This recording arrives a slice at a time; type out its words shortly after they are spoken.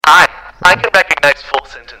I can recognize full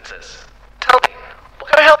sentences. Tell me, what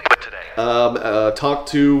can I help you with today? Talk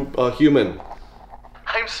to a human.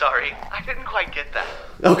 I'm sorry, I didn't quite get that.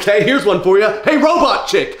 Okay, here's one for you. Hey, robot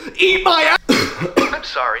chick, eat my ass! I'm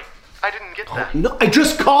sorry, I didn't get that. No, I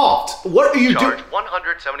just coughed. What are you doing? Charge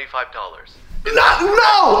 $175.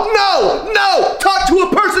 No! Talk to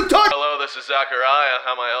a person, Hello, this is Zachariah.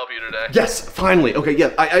 How may I help you today? Yes, finally. Okay,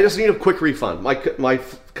 yeah, I just need a quick refund. My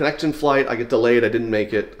connection flight, I get delayed, I didn't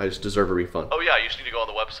make it. I just deserve a refund. Oh yeah, you just need to go on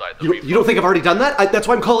the website. You don't think I've already done that? That's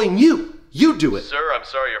why I'm calling you. You do it. Sir, I'm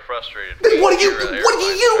sorry you're frustrated. Then what do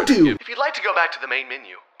you do? If you'd like to go back to the main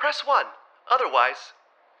menu, press 1. Otherwise,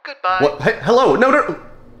 goodbye. What? Hey, hello? No.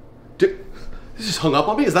 This just hung up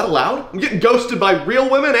on me? Is that allowed? I'm getting ghosted by real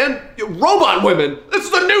women and robot women. This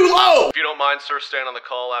is the new low. If you don't mind, sir, staying on the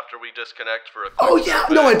call after we disconnect for a quick Oh, yeah.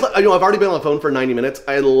 survey. No, I know I've already been on the phone for 90 minutes.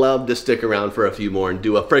 I'd love to stick around for a few more and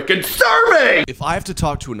do a freaking survey. If I have to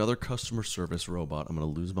talk to another customer service robot, I'm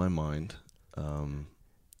going to lose my mind.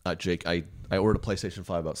 Jake, I ordered a PlayStation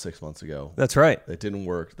 5 about 6 months ago. That's right. It didn't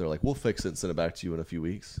work. They're like, we'll fix it and send it back to you in a few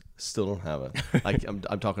weeks. Still don't have it.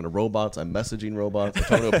 I'm talking to robots. I'm messaging robots. I'm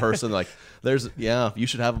talking to a person like, you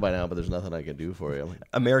should have it by now, but there's nothing I can do for you. I'm like,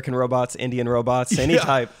 American robots, Indian robots, any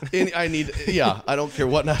type. I don't care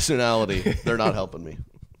what nationality. They're not helping me.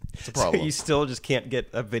 It's a problem. So you still just can't get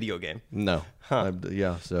a video game. No. Huh.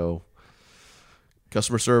 So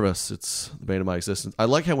customer service, it's the bane of my existence. I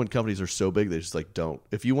like how when companies are so big, they just like don't.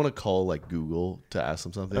 If you want to call like Google to ask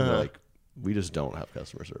them something, they're like, we just don't have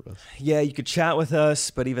customer service. Yeah, you could chat with us,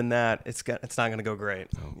 but even that, it's not going to go great.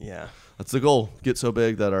 Oh. Yeah. That's the goal. Get so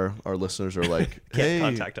big that our listeners are like, hey,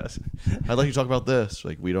 contact us. I'd like you to talk about this.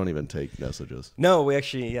 Like, we don't even take messages. No, we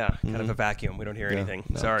actually, kind of a vacuum. We don't hear anything.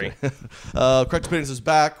 No, Sorry. Okay. Correct Opinions is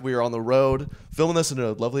back. We are on the road filming this in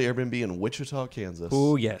a lovely Airbnb in Wichita, Kansas.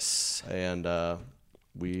 Oh, yes. And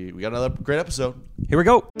we got another great episode. Here we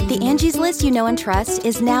go. The Angie's List you know and trust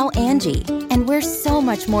is now Angie, and we're so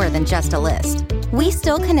much more than just a list. We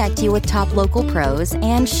still connect you with top local pros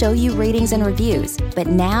and show you ratings and reviews, but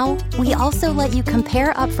now we also let you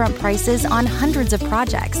compare upfront prices on hundreds of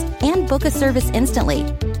projects and book a service instantly.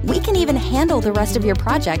 We can even handle the rest of your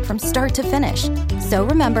project from start to finish. So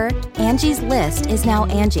remember, Angie's List is now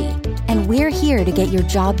Angie, and we're here to get your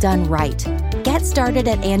job done right. Get started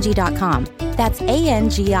at Angie.com. That's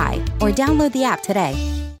ANGI, or download the app today.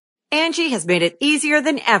 Angie has made it easier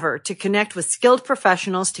than ever to connect with skilled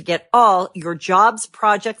professionals to get all your jobs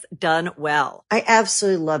projects done well. I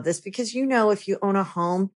absolutely love this because, if you own a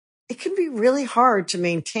home, it can be really hard to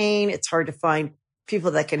maintain. It's hard to find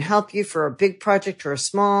people that can help you for a big project or a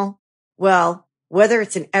small. Well, whether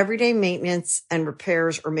it's in everyday maintenance and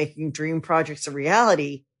repairs or making dream projects a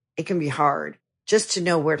reality, it can be hard just to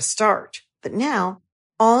know where to start. But now,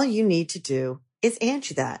 all you need to do is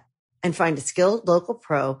Angie that and find a skilled local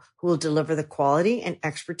pro who will deliver the quality and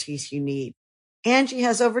expertise you need. Angie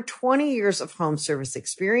has over 20 years of home service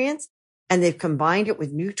experience, and they've combined it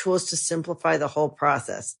with new tools to simplify the whole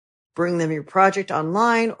process. Bring them your project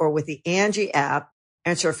online or with the Angie app,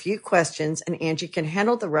 answer a few questions, and Angie can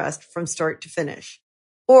handle the rest from start to finish.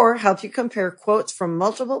 Or help you compare quotes from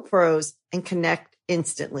multiple pros and connect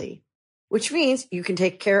instantly, which means you can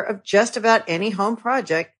take care of just about any home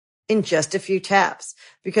project in just a few taps.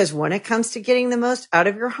 Because when it comes to getting the most out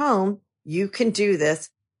of your home, you can do this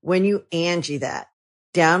when you Angie that.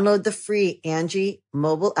 Download the free Angie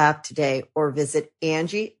mobile app today or visit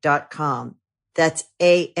Angie.com. That's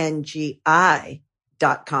ANGI.com.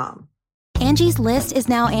 Angie's List is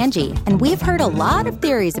now Angie, and we've heard a lot of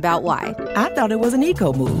theories about why. I thought it was an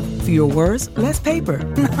eco move. Fewer words, less paper.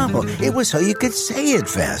 No, it was so you could say it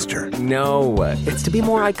faster. No, it's to be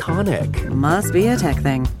more iconic. Must be a tech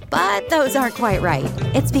thing. But those aren't quite right.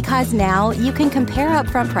 It's because now you can compare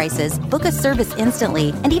upfront prices, book a service instantly,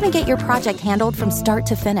 and even get your project handled from start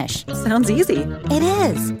to finish. Sounds easy. It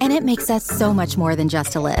is, and it makes us so much more than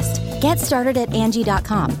just a list. Get started at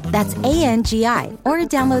Angie.com. That's ANGI, or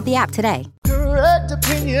download the app today. Correct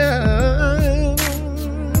opinions.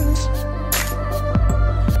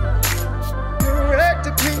 Correct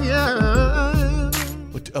opinions.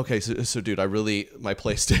 Okay, so dude, my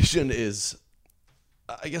PlayStation is,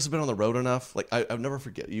 I guess I've been on the road enough. Like, I've never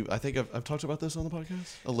forget you. I think I've talked about this on the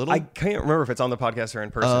podcast a little. I can't remember if it's on the podcast or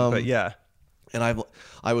in person, but yeah. And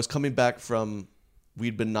I was coming back from,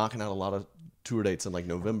 we'd been knocking out a lot of tour dates in like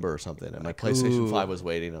November or something, and my PlayStation 5 was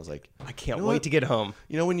waiting. I was like, I can't wait to get home.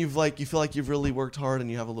 You know when you feel like you've really worked hard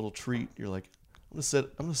and you have a little treat, you're like, I'm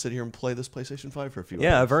gonna sit here and play this PlayStation 5 for a few hours.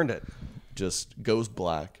 Yeah, I've earned it. Just goes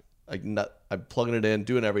black. I'm plugging it in,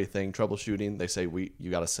 doing everything, troubleshooting. They say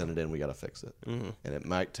you got to send it in, we got to fix it, and it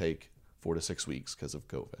might take 4 to 6 weeks because of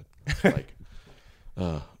COVID. Like,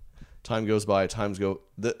 time goes by. It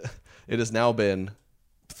has now been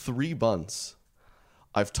 3 months.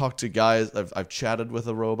 I've talked to guys. I've chatted with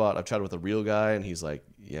a robot. I've chatted with a real guy, and he's like,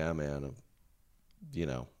 "Yeah, man,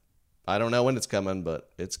 I don't know when it's coming, but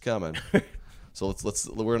it's coming." So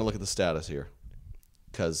we're gonna look at the status here,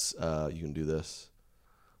 because you can do this.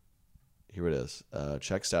 Here it is.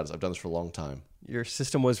 Check status. I've done this for a long time. Your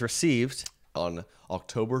system was received On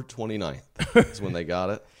October 29th is when they got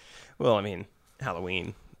it. Well, I mean,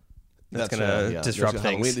 Halloween. That's going to disrupt There's things.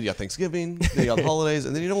 Halloween, then you got Thanksgiving, then you got the holidays,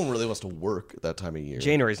 and then no one really wants to work at that time of year.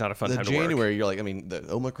 January's not a fun time to work. January, you're like, I mean,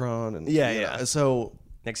 the Omicron. And, Yeah. So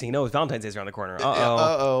next thing you know, Valentine's Day's around the corner. I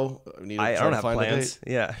I don't have plans.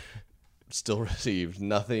 Yeah. Still received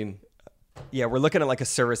nothing. Yeah, we're looking at like a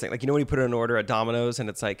service thing. Like, when you put in an order at Domino's and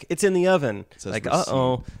it's like, it's in the oven. It says like,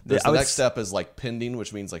 received. The next step is like pending,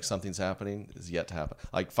 which means like something's happening, is yet to happen.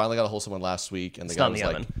 Like, finally got a hold of someone last week, and the guy was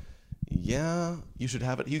like, "Yeah, you should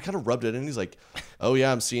have it." He kind of rubbed it in. He's like, "Oh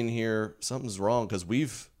yeah, I'm seeing here something's wrong," because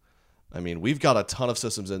we've got a ton of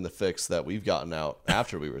systems in the fix that we've gotten out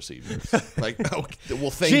after we received yours. Like, okay,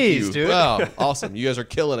 well, thank you, dude. Wow, awesome. You guys are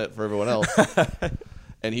killing it for everyone else.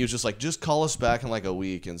 And he was just like, "Just call us back in like a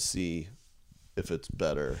week and see if it's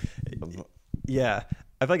better." Yeah.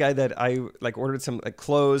 I feel like I ordered some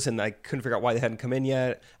clothes and I couldn't figure out why they hadn't come in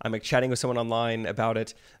yet. I'm like chatting with someone online about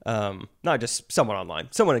it. Not just someone online,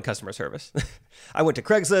 someone in customer service. I went to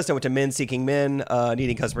Craigslist. I went to Men Seeking Men,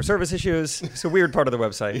 needing customer service issues. It's a weird part of the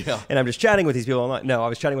website. Yeah. And I'm just chatting with these people online. No, I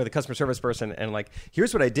was chatting with a customer service person and like,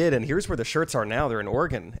 here's what I did. And here's where the shirts are now. They're in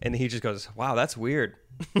Oregon. And he just goes, "Wow, that's weird."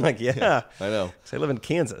 I'm like, yeah, I know. So I live in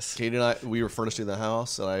Kansas. Katie and we were furnishing the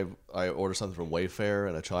house, and I ordered something from Wayfair,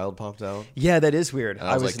 and a child popped out. Yeah, that is weird. And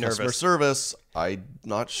I was like, nervous. "Customer service, I'm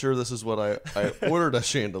not sure this is what I ordered a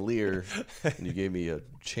chandelier, and you gave me a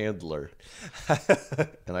chandler,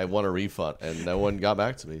 and I want a refund," and no one got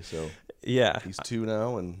back to me. So yeah, he's 2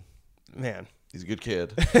 now, and man, he's a good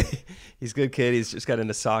kid. He's a good kid. He's just got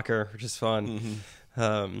into soccer, which is fun.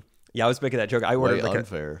 Yeah, I was making that joke. I ordered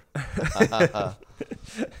unfair. I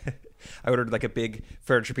ordered like a big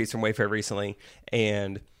furniture piece from Wayfair recently,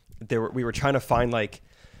 and we were trying to find like,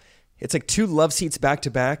 it's like 2 love seats back to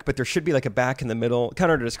back, but there should be like a back in the middle. Kind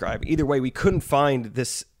of hard to describe. Either way, we couldn't find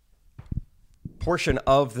this portion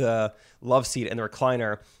of the love seat and the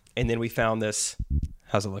recliner, and then we found this.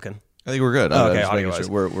 How's it looking? I think we're good. Okay,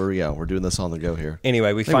 sure. We're doing this on the go here.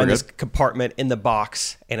 Anyway, we find this compartment in the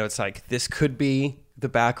box, and it's like, this could be the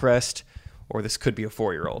backrest, or this could be a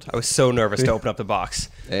 4-year-old. I was so nervous to open up the box.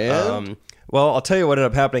 And? Well, I'll tell you what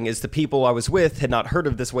ended up happening is the people I was with had not heard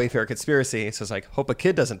of this Wayfair conspiracy. So I was like, hope a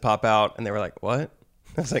kid doesn't pop out. And they were like, what?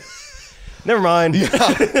 I was like, never mind. Yeah.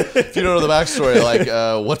 If you don't know the backstory,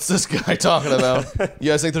 like, what's this guy talking about? You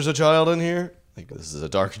guys think there's a child in here? Like, this is a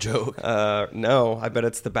dark joke. No, I bet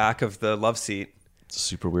it's the back of the love seat. It's a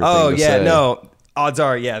super weird thing to say. No. Odds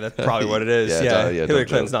are, yeah, that's probably what it is. Yeah, Hillary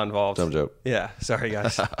Clinton's not involved. Dumb joke. Yeah, sorry,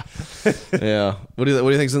 guys. Yeah. What do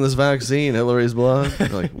you think's in this vaccine? Hillary's blood? You're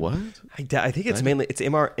like, what? I think it's mainly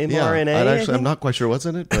mRNA. Yeah, I'm not quite sure what's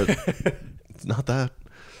in it, but it's not that.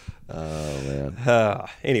 Oh, man.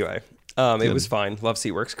 Anyway, it was fine. Love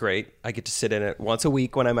seat works great. I get to sit in it once a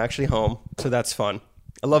week when I'm actually home, so that's fun.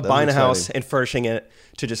 I love buying a house and furnishing it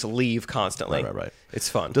to just leave constantly. Right. It's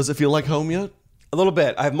fun. Does it feel like home yet? A little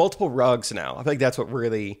bit. I have multiple rugs now. I think that's what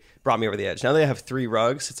really brought me over the edge. Now that I have 3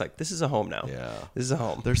 rugs, it's like, this is a home now. Yeah. This is a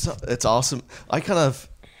home. It's awesome. I kind of,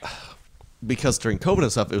 because during COVID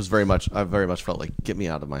and stuff, I very much felt like, get me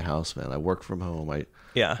out of my house, man. I work from home. I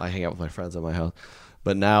hang out with my friends at my house.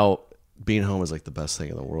 But now being home is like the best thing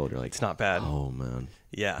in the world. You're like, it's not bad. Oh, man.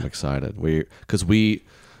 Yeah. I'm excited.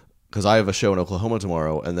 Because I have a show in Oklahoma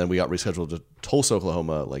tomorrow, and then we got rescheduled to Tulsa,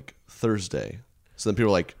 Oklahoma, like Thursday. So then people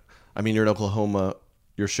are like, I mean, you're in Oklahoma,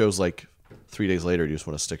 your show's like 3 days later, you just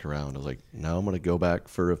want to stick around. I was like, no, I'm going to go back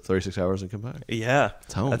for 36 hours and come back. Yeah.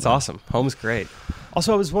 It's home, that's man. awesome. Home's great.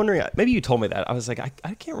 Also, I was wondering, maybe you told me that. I was like, I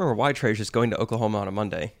can't remember why Trey's just going to Oklahoma on a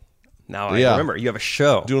Monday. Now I remember. You have a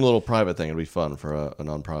show. Doing a little private thing. It'd be fun for a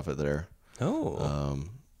nonprofit there. Oh.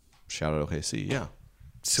 Shout out OKC. Yeah.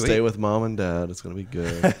 Sweet. Stay with mom and dad. It's going to be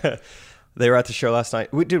good. They were at the show last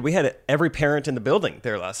night. We had every parent in the building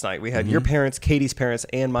there last night. We had your parents, Katie's parents,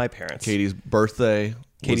 and my parents. Katie's birthday.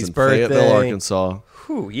 Katie's birthday. Fayetteville, Arkansas.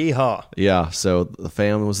 Whew, yeehaw. Yeah, so the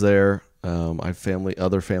family was there. I have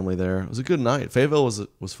other family there. It was a good night. Fayetteville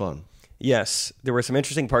was fun. Yes, there were some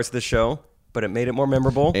interesting parts of the show, but it made it more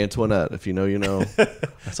memorable. Antoinette, if you know, you know.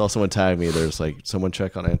 I saw someone tag me. There's like, someone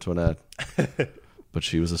check on Antoinette. But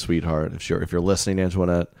she was a sweetheart. If you're listening,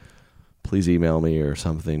 Antoinette, please email me or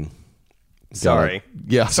something. Sorry.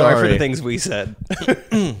 Yeah, Sorry for sorry. the things we said.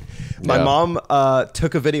 My Yeah. mom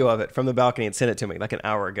took a video of it from the balcony and sent it to me like an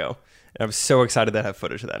hour ago. And I'm so excited that I have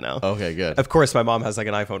footage of that now. Okay, good. Of course, my mom has like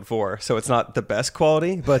an iPhone 4, so it's not the best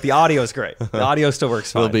quality, but the audio is great. The audio still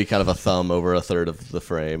works fine. It'll be kind of a thumb over a third of the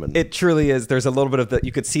frame. And It truly is. There's a little bit of the,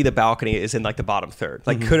 you could see the balcony is in like the bottom third.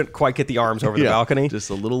 Like couldn't quite get the arms over the Yeah, balcony. just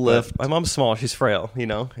a little But lift. My mom's small. She's frail, you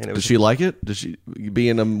know. And it Did was she like it? Did she,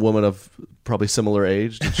 being a woman of probably similar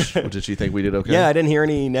age, did she think we did okay? Yeah, I didn't hear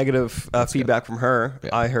any negative feedback from her. Yeah.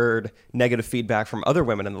 I heard negative feedback from other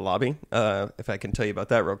women in the lobby. If I can tell you about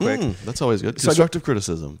that real quick. That's always good. So I Constructive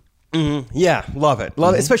criticism. Yeah, love it.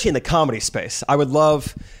 Love it, especially in the comedy space. I would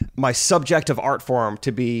love my subjective art form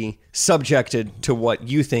to be subjected to what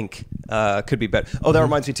you think could be better. Oh, that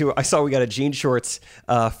reminds me too. I saw we got a Jean Shorts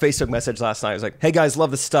Facebook message last night. It was like, hey guys, love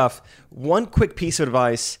the stuff. One quick piece of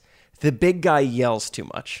advice. The big guy yells too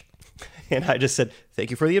much. And I just said, thank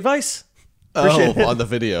you for the advice. Appreciate it. On the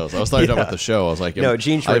I was talking about the show. I was like, No,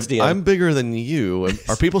 Jean Schwartz DM. I'm bigger than you.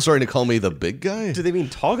 Are people starting to call me the big guy? Do they mean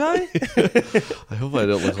tall guy? I hope I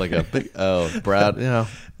don't look like a big. Oh, Brad. Yeah.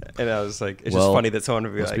 And I was like, it's Well, just funny that someone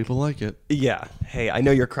would be Most like, people like it. yeah, hey, I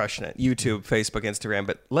know you're crushing it. YouTube, Facebook, Instagram,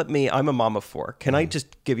 but I'm a mom of 4. Can I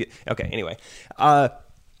just give you... Okay, anyway.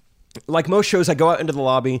 Like most shows, I go out into the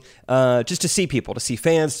lobby just to see people, to see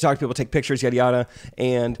fans, to talk to people, take pictures, yada, yada.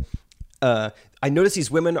 And I notice these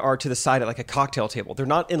women are to the side at like a cocktail table. They're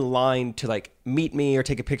not in line to like meet me or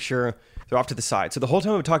take a picture. They're off to the side. So the whole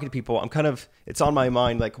time I'm talking to people, it's on my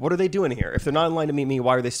mind, like, what are they doing here? If they're not in line to meet me,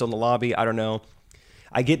 why are they still in the lobby? I don't know.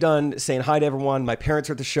 I get done saying hi to everyone. My parents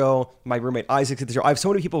are at the show. My roommate Isaac's at the show. I have so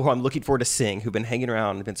many people who I'm looking forward to seeing who've been hanging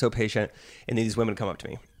around and been so patient. And then these women come up to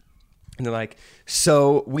me. And they're like,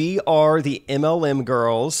 so we are the MLM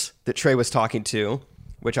girls that Trey was talking to,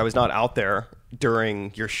 which I was not out there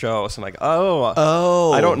during your show. So I'm like,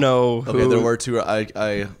 oh, I don't know who. Okay, there were two. When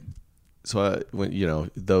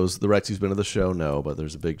the Rex who's been to the show, no, but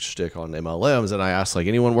there's a big shtick on MLMs, and I asked like,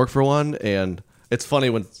 anyone work for one? And it's funny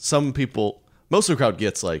when some people, most of the crowd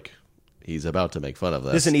gets like, he's about to make fun of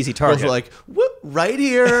this. This is an easy target. Both were like, whoop, right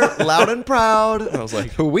here, loud and proud. And I was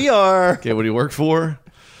like, Who we are. okay, what do you work for?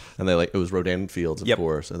 And they it was Rodan Fields, of Yep.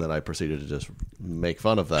 course. And then I proceeded to just make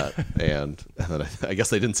fun of that. And then I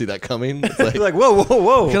guess they didn't see that coming. It's like, You're like, whoa,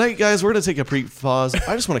 whoa, whoa. guys, we're going to take a pre-pause.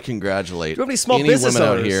 I just want to congratulate Do you have any small any business women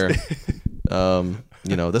out owners? here.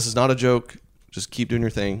 This is not a joke. Just keep doing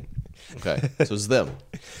your thing. Okay. So it's them.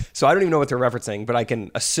 So I don't even know what they're referencing, but I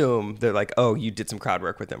can assume they're like, oh, you did some crowd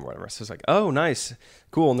work with them or whatever. So it's like, oh, nice.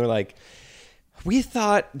 Cool. And they're like, we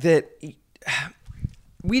thought that...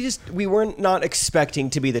 We weren't not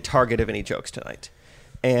expecting to be the target of any jokes tonight.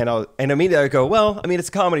 And immediately I go, well, I mean, it's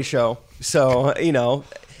a comedy show. So,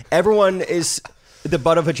 everyone is the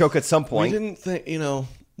butt of a joke at some point. We didn't think,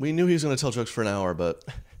 we knew he was going to tell jokes for an hour, but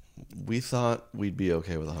we thought we'd be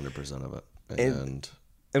okay with 100% of it.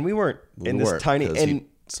 And we weren't in this tiny... 'cause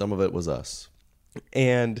some of it was us.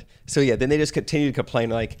 And so, yeah, then they just continue to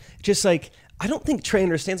complain, I don't think Trey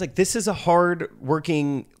understands, this is a hard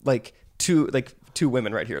working, two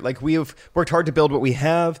women right here. We have worked hard to build what we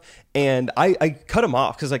have, and I cut him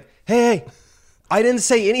off because hey, I didn't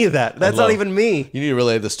say any of that. That's not even me. You need to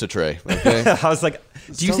relay this to Trey, okay? I was like,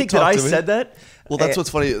 do you Don't think that talk I to me. said that? Well, that's what's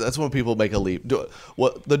funny. That's when people make a leap.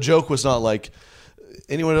 What the joke was not like,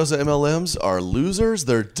 anyone knows that MLMs are losers,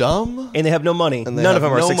 they're dumb, And they have no money. and they None of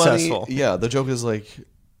have them are no successful. money. Yeah, the joke is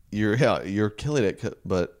you're killing it,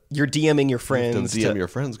 but You're DMing your you friends. have to DM your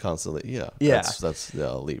friends constantly. Yeah, Yeah. that's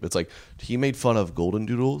a leap. It's like he made fun of Golden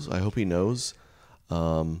Doodles. I hope he knows.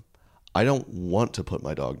 I don't want to put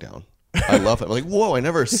my dog down. I love it. I'm like, whoa, I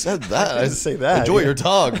never said that. I didn't say that, Enjoy yeah. your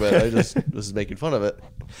dog, but I just was making fun of it.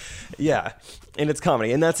 Yeah, and it's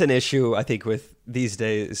comedy, and that's an issue I think with these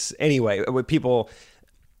days. Anyway, with people,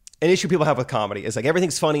 an issue people have with comedy is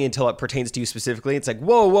everything's funny until it pertains to you specifically. It's like,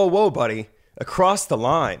 whoa, whoa, whoa, buddy, across the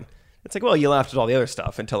line. It's like, well, you laughed at all the other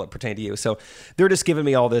stuff until it pertained to you. So they're just giving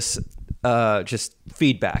me all this just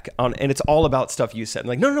feedback on, and it's all about stuff you said. I'm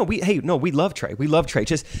like, no, we love Trey. We love Trey.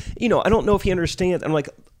 Just, I don't know if he understands. I'm like,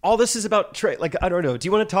 all this is about Trey. I don't know. Do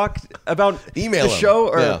you want to talk about Email the him. show?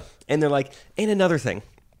 Or, Yeah. And they're like, and another thing.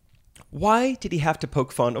 Why did he have to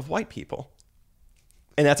poke fun of white people?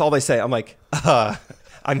 And that's all they say. I'm like,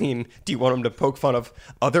 do you want him to poke fun of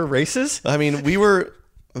other races?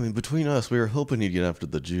 Between us, we were hoping you'd get after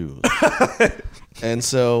the Jews. And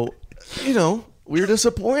so, we were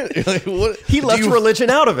disappointed. What, He left religion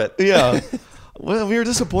out of it. Yeah. Well, we were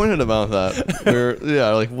disappointed about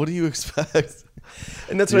that. What do you expect?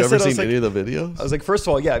 And that's Have what you I said. ever I was seen like, any of the videos? I was like, first of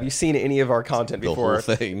all, yeah, have you seen any of our content The before? whole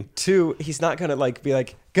thing. 2, he's not going to be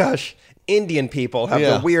like, gosh, Indian people have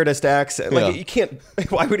Yeah. the weirdest accent. Like Yeah. you can't.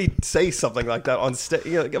 Why would he say something like that on stage?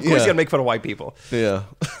 You know, of course, Yeah. you gotta make fun of white people. Yeah.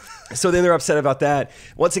 So then they're upset about that.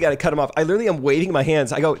 Once again, I cut him off. I literally am waving my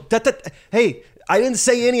hands. I go, hey, I didn't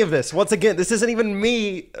say any of this. Once again, this isn't even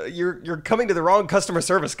me. You're coming to the wrong customer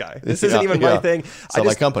service guy. This isn't even my thing. It's not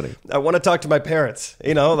my company. I want to talk to my parents.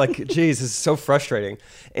 You know, like, geez, this is so frustrating.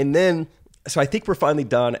 And then, so I think we're finally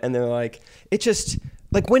done. And they're like, it just,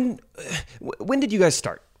 like, when did you guys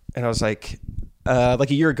start? And I was like a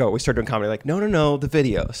year ago, we started doing comedy. Like, no, the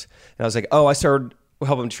videos. And I was like, oh, I started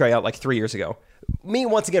helping Trey out like 3 years ago. Me,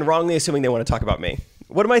 once again, wrongly assuming they want to talk about me.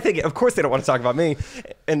 What am I thinking? Of course they don't want to talk about me.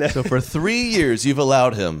 And then, So for 3 years, you've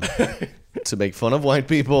allowed him to make fun of white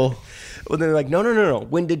people. well, then they're like, no.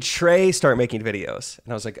 When did Trey start making videos?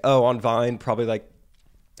 And I was like, oh, on Vine, probably like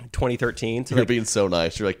 2013. So You're like, being so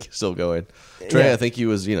nice. You're like still going. Trey, Yeah. I think he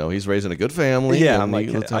was, he's raising a good family. yeah, and I'm like,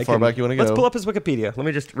 how far back you want to go? Let's pull up his Wikipedia. Let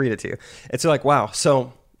me just read it to you. It's like, wow,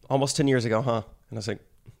 so almost 10 years ago, huh? And I was like,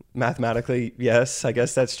 mathematically, yes, I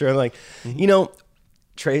guess that's true. I'm like,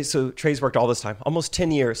 Trey's worked all this time, almost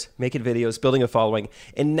 10 years, making videos, building a following.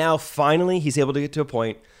 And now finally he's able to get to a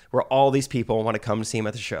point where all these people want to come see him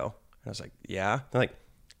at the show. And I was like, yeah. They're like,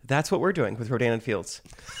 that's what we're doing with Rodan and Fields.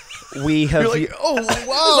 We have... You're like, oh,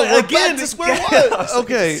 wow. We're back to square one.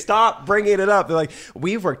 Okay. Stop bringing it up. They're like,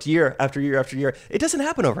 we've worked year after year after year. It doesn't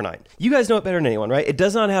happen overnight. You guys know it better than anyone, right? It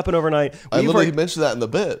does not happen overnight. I We've literally worked- mentioned that in the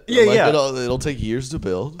bit. Yeah, Like, yeah. It'll take years to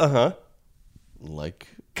build. Uh-huh. Like,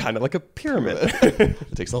 Kind of like a pyramid.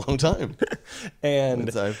 it takes a long time. And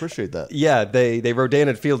I appreciate that. yeah, they Rodan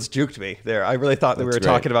and Fields juked me there. I really thought that we were That's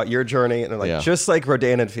great. talking about your journey, and they're like, Yeah. just like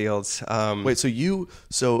Rodan and Fields. Wait,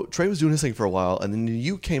 so Trey was doing his thing for a while, and then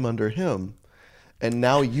you came under him, and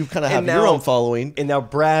now you kind of have your own following. And now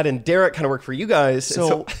Brad and Derek kind of work for you guys.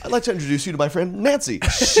 So I'd like to introduce you to my friend Nancy.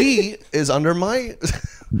 She is under my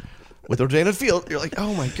with Rodan and Field. You're like,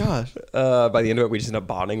 oh my gosh. by the end of it, we just end up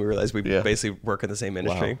bonding. We realized we Yeah. basically work in the same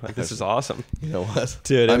industry. Wow. Like, this is awesome. You know what,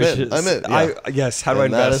 Dude, I'm it was in. just- I'm in. Yeah. Yes, how do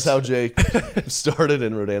And I that invest? is how Jake started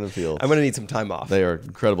in Rodan and Field. I'm going to need some time off. They are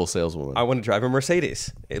incredible saleswomen. I want to drive a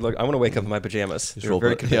Mercedes. Hey, look, I want to wake up in my pajamas. They're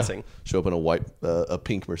very convincing. Show up in a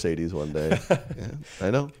pink Mercedes one day. Yeah, I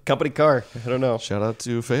know. Company car. I don't know. Shout out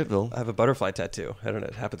to Fayetteville. I have a butterfly tattoo. I don't know.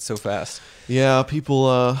 It happens so fast. Yeah, people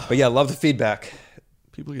But yeah, love the feedback.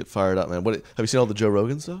 people get fired up, man. What have you seen all the Joe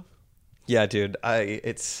Rogan stuff? Yeah, dude.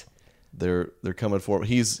 It's They're coming for him.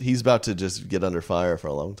 He's about to just get under fire for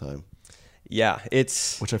a long time,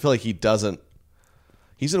 which I feel like he doesn't.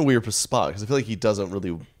 He's in a weird spot because I feel like he doesn't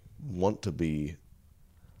really want to be.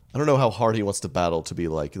 I don't know how hard he wants to battle to be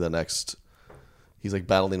like the next. He's like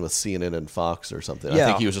battling with CNN and Fox or something. Yeah. I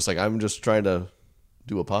think he was just like, I'm just trying to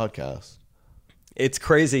do a podcast. it's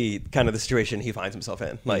crazy, kind of the situation he finds himself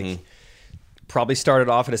in. Like, Mm-hmm. probably started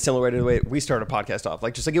off in a similar way to the way we started a podcast off.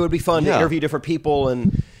 Like, just like it would be fun to Yeah. interview different people,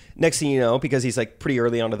 and next thing you know, because he's like pretty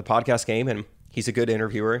early onto the podcast game, and he's a good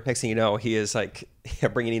interviewer. Next thing you know, he is like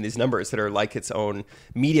bringing in these numbers that are like its own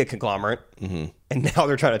media conglomerate, and now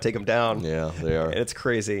they're trying to take him down. Yeah, they are. And it's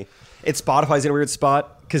crazy. And Spotify's in a weird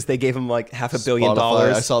spot because they gave him like $500 million.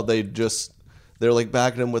 Spotify, I saw they're like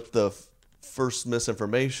backing him with the first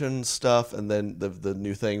misinformation stuff, and then the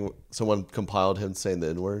new thing. Someone compiled him saying the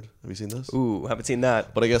N-word. Have you seen this? Ooh, haven't seen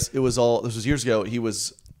that. But I guess this was years ago. He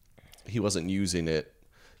wasn't using it.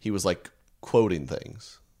 He was like quoting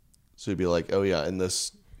things. So he'd be like, "Oh yeah, in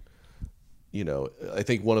this, I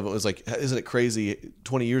think one of them was like, isn't it crazy?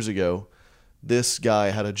 20 years ago, this guy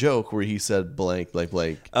had a joke where he said blank, blank,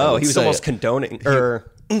 blank. Oh, he was almost condoning,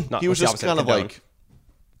 or not. He was what's the just opposite kind of condone?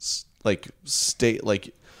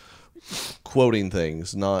 like quoting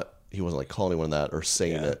things. Not he wasn't like calling anyone that or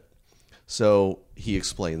saying it. So he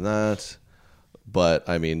explained that. But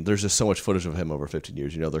I mean, there's just so much footage of him over 15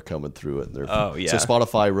 years. They're coming through it. Oh, yeah. So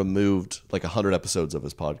Spotify removed like 100 episodes of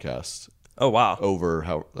his podcast. Oh wow. Over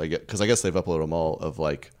how because I guess they've uploaded them all of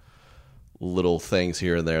like little things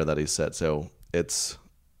here and there that he said. So it's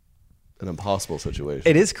an impossible situation.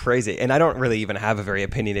 It is crazy, and I don't really even have a very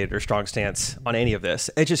opinionated or strong stance on any of this.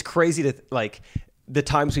 It's just crazy to like the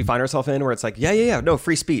times we find ourselves in where it's like, no,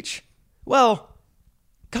 free speech. Well,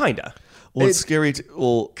 kinda. Well, it's scary.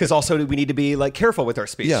 Because also we need to be like careful with our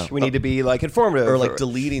speech. Yeah. We need to be like informative or like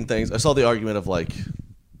deleting things. I saw the argument of like, I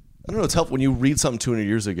don't know. It's helpful when you read something 200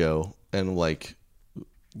 years ago and like,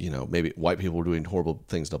 maybe white people were doing horrible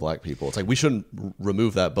things to black people. It's like we shouldn't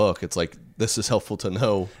remove that book. It's like this is helpful to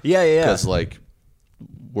know. Yeah. Because like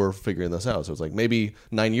we're figuring this out. So it's like maybe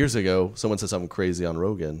 9 years ago someone said something crazy on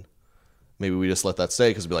Rogan. Maybe we just let that stay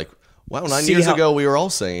because we'd be like, wow, 9 years ago we were all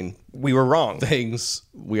saying we were wrong things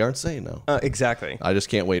we aren't saying now. Exactly. I just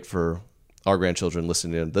can't wait for our grandchildren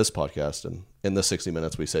listening to this podcast, and in the 60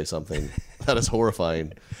 minutes we say something that is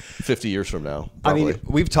horrifying 50 years from now. Probably. I mean,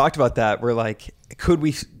 we've talked about that. We're like, could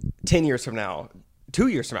we 10 years from now, 2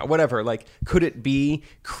 years from now, whatever, like, could it be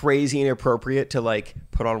crazy and inappropriate to like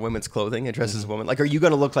put on women's clothing and dress as a woman? Like, are you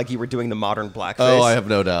going to look like you were doing the modern blackface? Oh, I have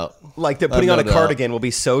no doubt. Like, that putting on a cardigan will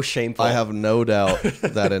be so shameful. I have no doubt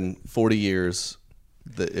that in 40 years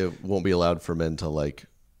that it won't be allowed for men to like,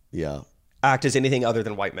 act as anything other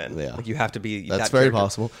than white men. Yeah. Like, you have to be. That's that very character.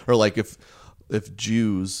 possible. Or like if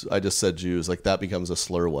Jews, I just said Jews, like that becomes a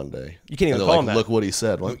slur one day. You can't even and call like, them that. Look what he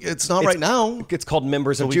said. Well, it's not right now. It's called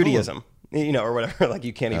members of What we call Judaism, you know, or whatever. Like,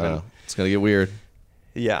 you can't even. It's gonna get weird.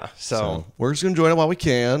 Yeah. So we're just gonna join it while we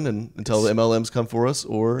can, and until the MLMs come for us,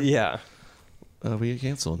 or yeah. We get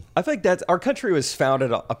canceled. I feel like that's our country was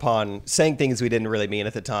founded upon saying things we didn't really mean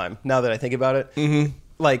at the time. Now that I think about it,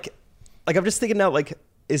 like I'm just thinking now, like,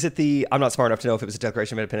 is it I'm not smart enough to know if it was the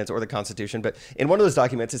Declaration of Independence or the Constitution, but in one of those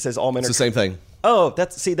documents it says all men It's are. the same thing. Oh,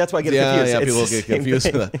 that's why I get confused. Yeah, It's people the get same confused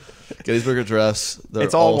thing. with that. Gettysburg Address, they're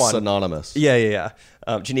It's all all one. synonymous. Yeah.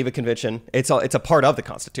 Geneva Convention. It's a part of the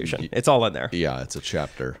Constitution. It's all in there. Yeah, it's a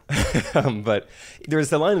chapter. But there's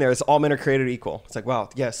the line there. It's all men are created equal. It's like, wow,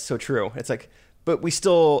 yes, so true. It's like, but we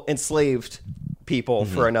still enslaved people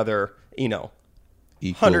for another, Equally.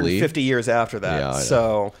 150 years after that. Yeah, I know.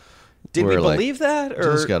 So did we We're like, believe that?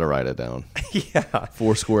 Or Just got to write it down. yeah.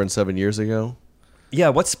 7 years ago. Yeah.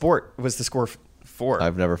 What sport was the score for?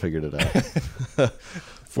 I've never figured it out.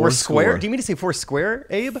 Four square? Do you mean to say four square,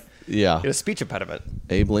 Abe? Yeah. You had a speech impediment.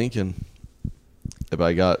 Abe Lincoln. If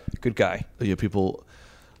I got Good guy. people,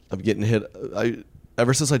 I'm getting hit.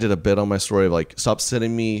 Ever since I did a bit on my story of like, stop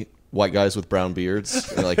sending me white guys with brown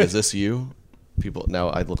beards. And like, is this you? People now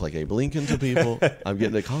I look like Abe Lincoln to people. I'm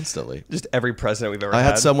getting it constantly. Just every president we've ever I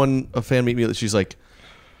had. had a fan meet me that she's like,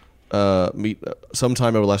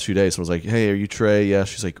 sometime over the last few days. Someone's like, hey, are you Trey? Yeah.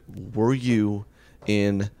 She's like, were you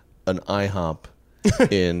in an IHOP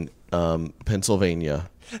in Pennsylvania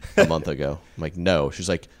a month ago? I'm like, no. She's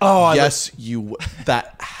like, yes, you.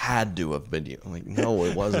 That had to have been you. I'm like, no,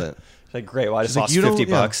 it wasn't. Like, great. Well, I just She's like,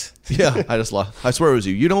 lost $50. Yeah, I just lost. I swear it was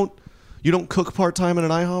you. You don't cook part time in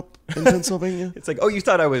an IHOP in Pennsylvania? It's like, oh, you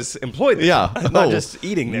thought I was employed there. Yeah. I'm not just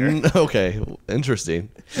eating there. Okay, interesting.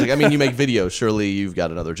 She's like, I mean, you make videos. Surely you've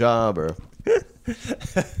got another job, or.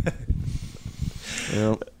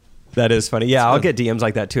 That is funny. Yeah, I'll get DMs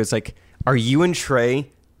like that too. It's like, are you and Trey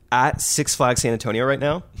at Six Flags San Antonio right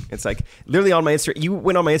now? It's like, literally on my Instagram. You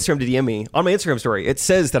went on my Instagram to DM me. On my Instagram story, it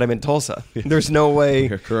says that I'm in Tulsa. There's no way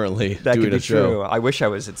You're currently that doing could be a show. true. I wish I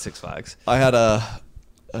was at Six Flags. I had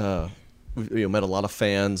met a lot of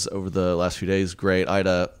fans over the last few days. Great. I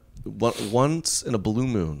had once in a blue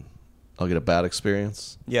moon, I'll get a bad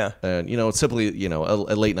experience. Yeah. And it's simply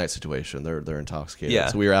a late night situation. They're intoxicated. Yeah.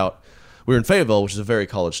 So we were in Fayetteville, which is a very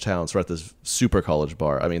college town. So we're at this super college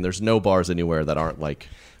bar. I mean, there's no bars anywhere that aren't like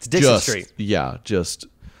It's Dixon Street. Yeah, just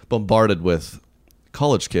bombarded with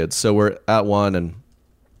college kids. So we're at one, and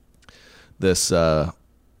this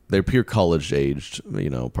they appear college aged,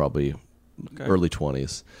 probably early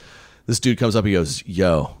 20s. This dude comes up, he goes,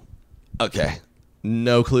 yo, okay,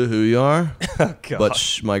 no clue who you are,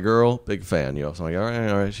 but my girl, big fan. So I'm like,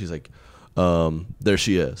 all right. She's like, there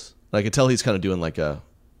she is. And I could tell he's kind of doing like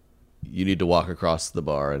you need to walk across the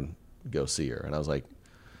bar and go see her. And I was like,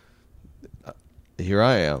 here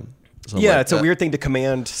I am. So I'm Yeah, like, it's a weird thing to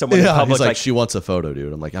command someone in yeah, public. he's like, she wants a photo,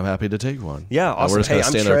 dude. I'm like, I'm happy to take one. Yeah, awesome. We're just Hey, kind of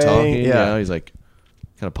I'm standing there Trey. talking. Yeah. He's like,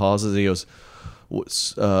 kind of pauses. And he goes,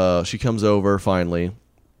 she comes over finally.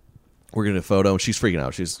 We're getting a photo, and she's freaking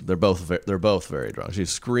out. They're both very drunk. She's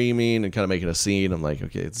screaming and kind of making a scene. I'm like,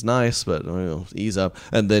 okay, it's nice, but ease up.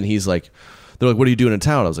 And then he's like, they're like, what are you doing in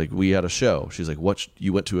town? I was like, we had a show. She's like, what?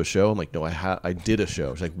 You went to a show? I'm like, no, I did a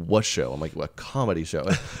show. She's like, what show? I'm like, a comedy show.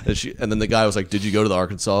 And then the guy was like, did you go to the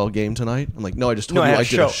Arkansas game tonight? I'm like, no, I just told you I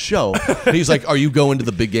did a show. And he's like, are you going to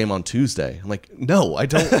the big game on Tuesday? I'm like, no, I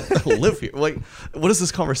don't live here. Like, what is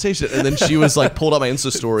this conversation? And then she was like, pulled up my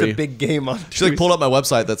Insta story. The big game on She like pulled up my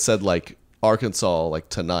website that said like Arkansas like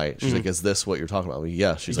tonight. She's like, is this what you're talking about? I'm like,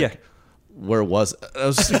 yeah. She's like, where was it? I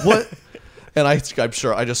was just like, what? And I'm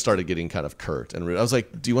sure I just started getting kind of curt and rude. I was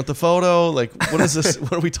like, do you want the photo? Like, what is this?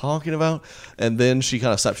 What are we talking about? And then she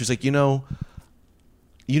kind of stopped. She's like, you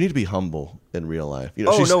need to be humble in real life.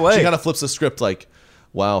 Oh, no way. She kind of flips the script like,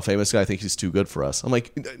 wow, famous guy thinks he's too good for us. I'm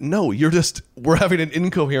like, no, we're having an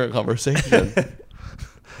incoherent conversation.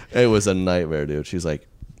 It was a nightmare, dude. She's like,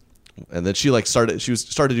 and then she like started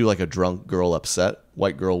to do like a drunk girl upset,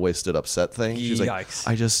 white girl wasted upset thing. She's like, Yikes.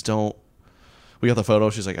 I just don't. We got the photo.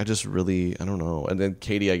 She's like, I don't know. And then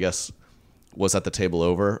Katie, I guess, was at the table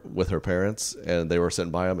over with her parents, and they were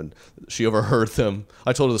sitting by him, and she overheard them.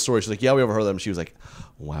 I told her the story. She's like, "Yeah, we overheard them." She was like,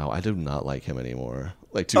 "Wow, I do not like him anymore."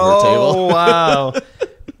 Like to her table. Oh wow.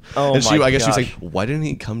 Oh and my I guess gosh. she was like, "Why didn't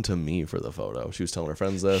he come to me for the photo?" She was telling her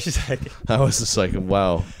friends this. She's like, I was just like,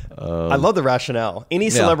 "Wow." I love the rationale. Any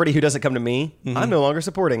celebrity who doesn't come to me, I'm no longer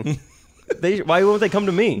supporting. Why won't they come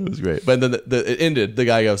to me? It was great. But then it ended. The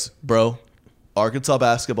guy goes, "Bro, Arkansas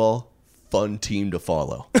basketball, fun team to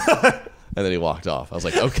follow." And then he walked off. I was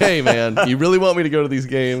like, "Okay, man, you really want me to go to these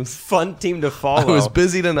games?" Fun team to follow. I was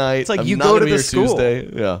busy tonight. It's like I'm you not go to gonna be the here school. Tuesday.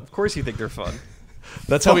 Yeah, Of course you think they're fun.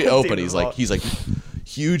 that's how he Fun opened. team He's to like,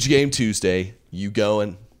 huge game Tuesday. You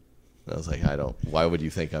going? I was like, I don't. Why would you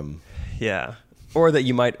think I'm? Yeah. Or that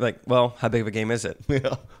you might like, well, how big of a game is it?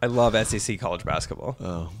 Yeah. I love SEC college basketball.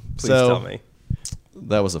 Oh, Please so, tell me.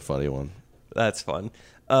 That was a funny one. That's fun.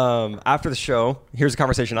 After the show, here's a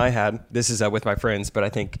conversation I had. This is with my friends, but I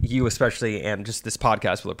think you especially and just this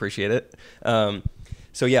podcast will appreciate it.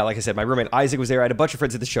 So yeah, like I said, my roommate Isaac was there. I had a bunch of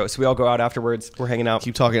friends at the show, so we all go out afterwards. We're hanging out.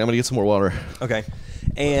 Keep talking. I'm gonna get some more water. Okay.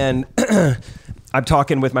 And I'm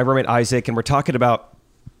talking with my roommate Isaac, and we're talking about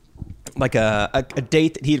like a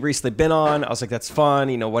date that he had recently been on. I was like, that's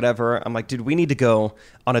fun, whatever. I'm like, dude, we need to go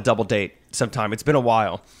on a double date sometime. It's been a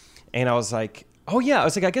while. And I was like, oh yeah. I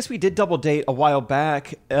was like, I guess we did double date a while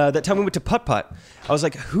back. That time we went to Putt Putt. I was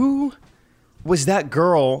like, who was that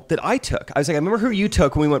girl that I took? I was like, I remember who you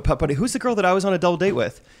took when we went Putt Putt. Who's the girl that I was on a double date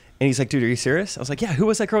with? And he's like, dude, are you serious? I was like, yeah, who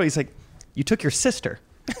was that girl? He's like, you took your sister.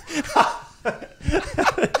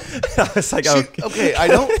 I was like, okay, I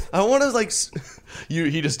don't want to like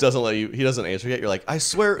he just doesn't let you, he doesn't answer yet. You're like, I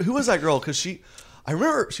swear, who was that girl? Because I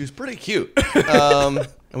remember she was pretty cute, and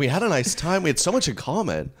we had a nice time. We had so much in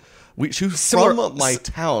common. She was from my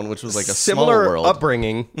town, which was like a similar small world.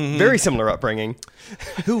 upbringing, very similar upbringing.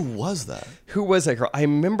 Who was that? Who was that girl? I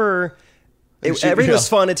remember everything was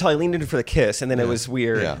fun until I leaned in for the kiss, and then it was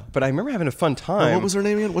weird. Yeah. But I remember having a fun time. What was her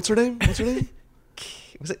name again? What's her name?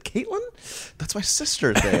 Was it Caitlin? That's my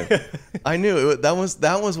sister's name. I knew that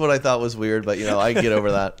was what I thought was weird, but I can get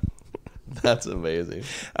over that. That's amazing.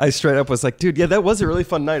 I straight up was like, dude, yeah, that was a really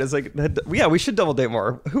fun night. I was like, yeah, we should double date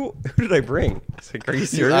more. Who did I bring? He's like, are you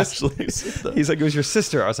serious? He's like, it was your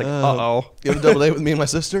sister. I was like, uh-oh. You have a double date with me and my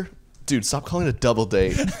sister? Dude, stop calling it a double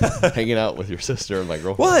date. Hanging out with your sister and my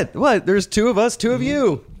girlfriend. What? There's two of us, two of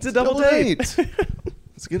you. It's a double date.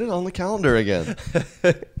 Let's get it on the calendar again.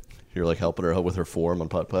 You're like helping her with her form on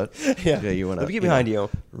Putt Putt. Yeah. You want Let me get behind you.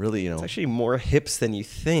 Really, It's actually more hips than you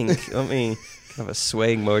think. Let me have a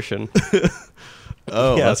swaying motion.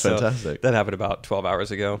 Oh, yeah, that's fantastic. That happened about 12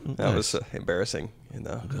 hours ago. That was embarrassing.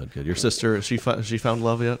 Good. Your sister, she found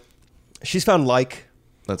love yet? She's found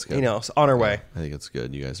That's good. It's on her way. I think it's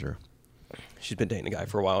good. You guys are. She's been dating a guy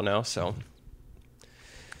for a while now, so.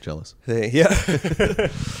 Jealous. Yeah.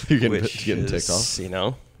 You're getting ticked off.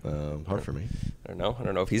 Hard for me. I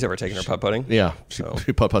don't know if he's ever taken her putt-putting. Yeah. She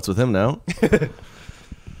putt-putts with him now.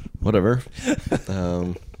 Whatever.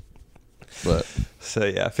 But. So,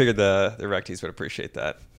 yeah, I figured the Recties would appreciate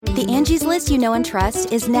that. The Angie's List you know and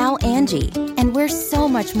trust is now Angie, and we're so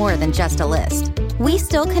much more than just a list. We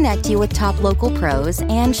still connect you with top local pros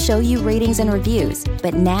and show you ratings and reviews,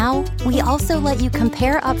 but now we also let you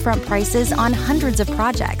compare upfront prices on hundreds of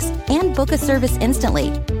projects and book a service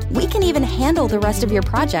instantly. We can even handle the rest of your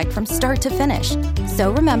project from start to finish.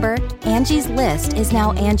 So remember, Angie's List is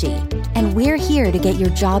now Angie, and we're here to get your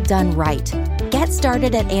job done right. Get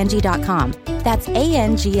started at Angie.com. That's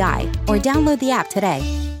ANGI, or download the app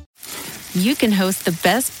today. You can host the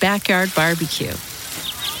best backyard barbecue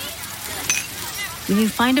when you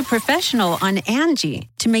find a professional on Angie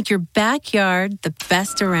to make your backyard the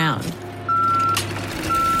best around.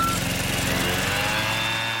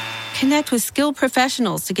 Connect with skilled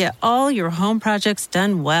professionals to get all your home projects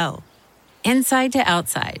done well. Inside to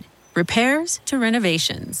outside, repairs to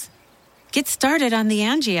renovations. Get started on the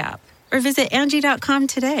Angie app or visit Angie.com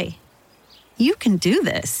today. You can do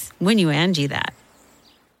this when you Angie that.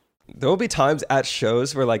 There will be times at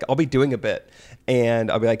shows where I'll be doing a bit and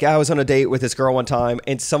I'll be like, yeah, I was on a date with this girl one time,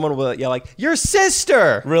 and someone will yell your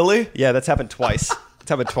sister. Really? Yeah, that's happened twice.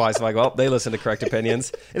 I'm like, well, they listen to Correct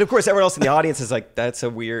Opinions. And of course, everyone else in the audience is like, that's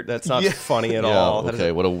not funny at all.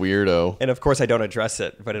 Okay, what a weirdo. And of course, I don't address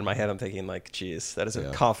it, but in my head, I'm thinking geez, that is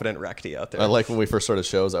a confident recty out there. I like when we first started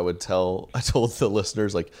shows, I told the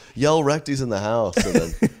listeners, yell recties in the house. And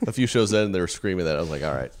then a few shows in, they were screaming that. I was like,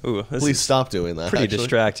 all right, please stop doing that. Pretty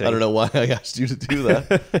distracting. I don't know why I asked you to do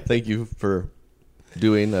that. Thank you for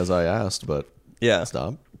doing as I asked, but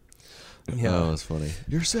stop. Yeah. Oh, that's funny.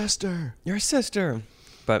 Your sister.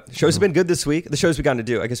 But shows have been good this week. The shows we've gotten to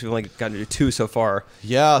do. I guess we've only gotten to do 2 so far.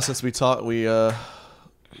 Yeah, since we talked, I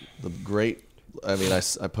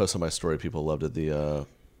posted my story. People loved it.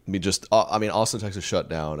 Austin, Texas shut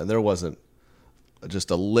down, and there wasn't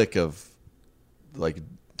just a lick of like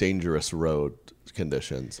dangerous road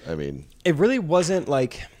conditions. I mean, it really wasn't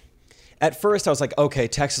like. At first, I was like, okay,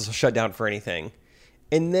 Texas will shut down for anything.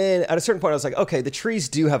 And then at a certain point, I was like, okay, the trees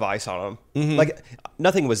do have ice on them. Like,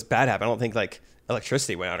 nothing was bad happening. I don't think, like,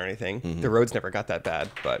 electricity went out or anything. The roads never got that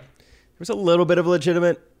bad. But there was a little bit of a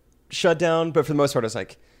legitimate shutdown. But for the most part, I was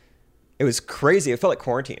like, it was crazy. It felt like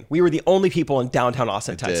quarantine. We were the only people in downtown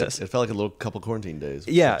Austin, Texas. It felt like a little couple quarantine days.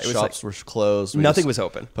 Yeah. It was Shops were closed. Nothing was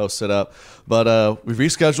open. Posted up. But we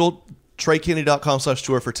rescheduled.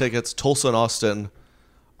 TreyKennedy.com/tour for tickets. Tulsa and Austin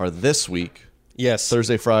are this week. Yes.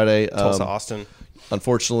 Thursday, Friday. Tulsa, Austin.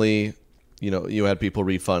 Unfortunately, you had people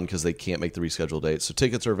refund because they can't make the rescheduled date. So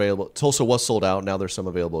tickets are available. Tulsa was sold out. Now there's some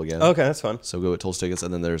available again. Okay, that's fun. So go with Tulsa tickets.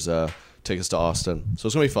 And then there's tickets to Austin. So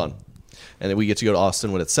it's going to be fun. And then we get to go to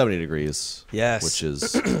Austin when it's 70 degrees. Yes. Which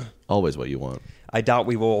is always what you want. I doubt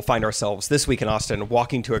we will find ourselves this week in Austin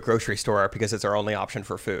walking to a grocery store because it's our only option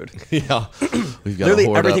for food. Yeah. We've got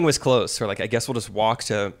literally everything was closed. So I guess we'll just walk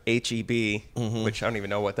to HEB, which I don't even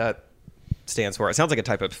know what that stands for. It sounds like a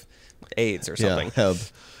type of AIDS or something. Yeah, Heb.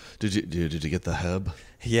 Did you get the Heb?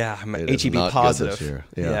 Yeah, I'm It HEB not positive. good this year.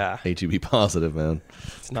 Yeah. HEB positive, man.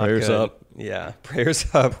 It's not Prayers good. up. Yeah, prayers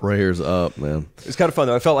up. Prayers up, man. It was kind of fun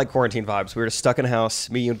though. I felt like quarantine vibes. We were just stuck in a house,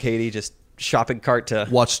 me, you, and Katie, just shopping cart to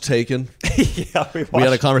watch Taken. Yeah, we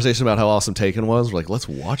had a conversation about how awesome Taken was. We're like, let's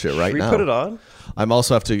watch it right now. Should we put it on? I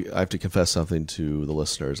have to confess something to the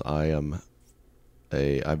listeners.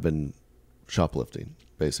 I've been shoplifting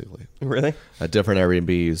basically. Really? At different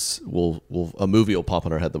Airbnbs, a movie will pop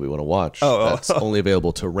in our head that we want to watch. That's only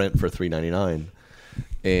available to rent for $3.99,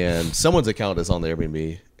 and someone's account is on the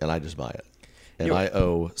Airbnb, and I just buy it. And I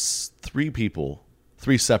owe 3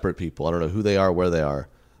 separate people. I don't know who they are, where they are.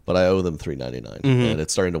 But I owe them $3.99, and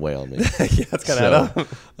it's starting to weigh on me. Yeah, it's going to add up.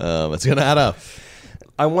 It's going to add up.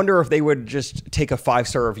 I wonder if they would just take a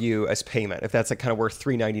 5-star review as payment, if that's kind of worth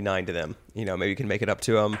 $3.99 to them. Maybe you can make it up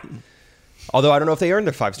to them. Although I don't know if they earned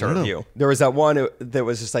their 5-star review. There was that one that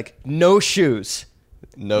was just like, no shoes.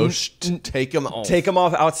 Take them off. Take them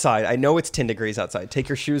off outside. I know it's 10 degrees outside. Take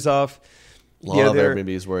your shoes off. A lot of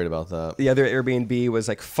Airbnbs worried about that. The other Airbnb was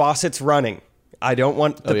like, faucets running. I don't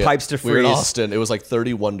want the pipes to freeze. We were in Austin. It was like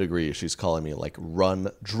 31 degrees. She's calling me like, run,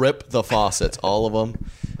 drip the faucets, all of them.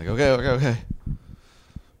 Like, okay.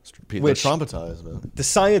 People are traumatized, man. The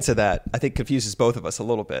science of that, I think, confuses both of us a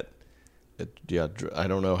little bit. I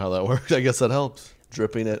don't know how that works. I guess that helps.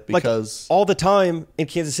 Dripping it because... all the time in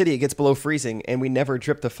Kansas City, it gets below freezing, and we never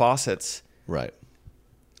drip the faucets. Right.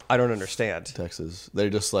 I don't understand. Texas. They're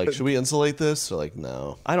just like, should we insulate this? They're like,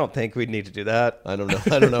 no. I don't think we'd need to do that. I don't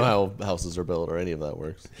know how houses are built or any of that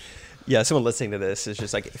works. Yeah, someone listening to this is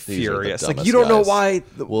just like furious. Like, you don't know why.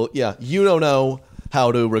 Well, yeah, you don't know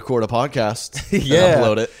how to record a podcast and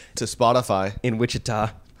upload it to Spotify. In Wichita.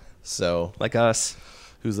 So. Like us.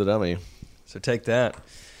 Who's the dummy? So take that.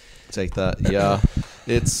 Yeah.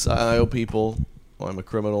 I owe people. I'm a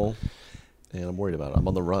criminal. And I'm worried about it. I'm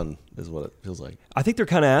on the run, is what it feels like. I think they're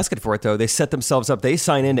kind of asking for it, though. They set themselves up. They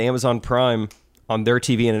sign into Amazon Prime on their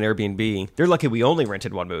TV and an Airbnb. They're lucky we only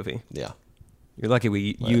rented one movie. Yeah. You're lucky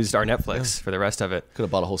we used our Netflix for the rest of it. Could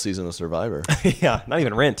have bought a whole season of Survivor. Yeah, not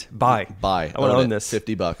even rent. Buy. I want to own this.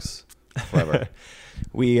 $50 forever.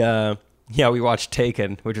 We watched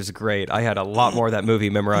Taken, which was great. I had a lot more of that movie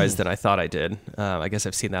memorized than I thought I did. I guess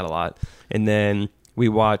I've seen that a lot. And then we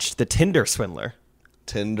watched The Tinder Swindler.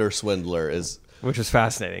 Which was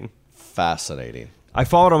fascinating. I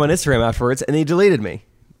followed him on Instagram afterwards, and he deleted me.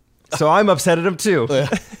 So I'm upset at him, too.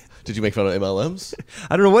 Did you make fun of MLMs?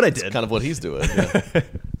 I don't know what I did. That's kind of what he's doing. Yeah.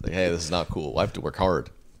 Like, hey, this is not cool. I have to work hard.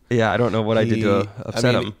 Yeah, I don't know what I did to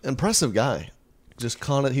upset him. Impressive guy. He's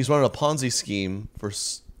running a Ponzi scheme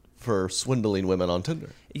for swindling women on Tinder.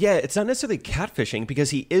 Yeah, it's not necessarily catfishing because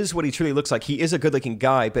he is what he truly looks like. He is a good-looking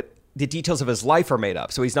guy, but the details of his life are made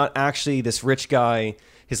up. So he's not actually this rich guy.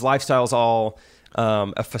 His lifestyle's all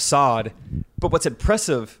a facade. But what's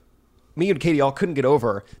impressive, me and Katie all couldn't get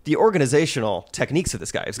over the organizational techniques of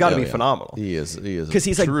this guy. It's got to be phenomenal. He is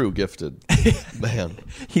he's true gifted man.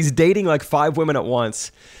 He's dating like 5 women at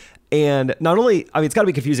once. And not only, it's got to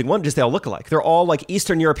be confusing. One, just they all look alike. They're all like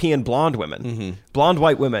Eastern European blonde women, blonde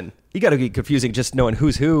white women. You got to be confusing just knowing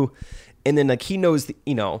who's who. And then like he knows,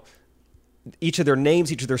 each of their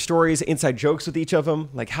names, each of their stories, inside jokes with each of them.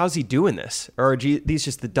 Like, how's he doing this? Or are these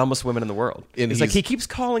just the dumbest women in the world? It's like he keeps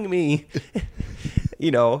calling me.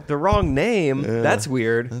 the wrong name. Yeah, that's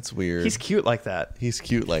weird. That's weird. He's cute like that. He's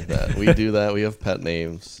cute like that. We do that. We have pet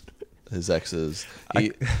names. His exes.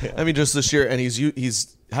 I mean, just the sheer, and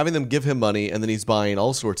he's having them give him money, and then he's buying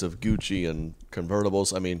all sorts of Gucci and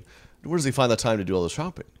convertibles. I mean, where does he find the time to do all the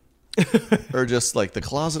shopping? Or just like the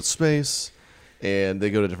closet space, and they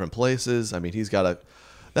go to different places. I mean,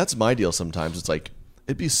 that's my deal sometimes. It's like,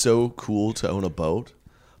 it'd be so cool to own a boat,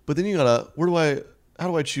 but then you gotta, how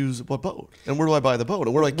do I choose what boat? And where do I buy the boat?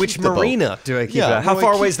 And where do I keep Which the marina boat? do I keep it at? How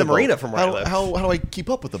far away is the marina from where I live? How do I keep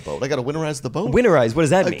up with the boat? I got to winterize the boat. Winterize? What does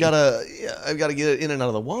that mean? I've got to get it in and out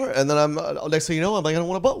of the water. And then next thing you know, I'm like, I don't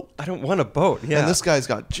want a boat. I don't want a boat. Yeah. And this guy's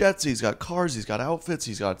got jets. He's got cars. He's got outfits.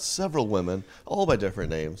 He's got several women, all by different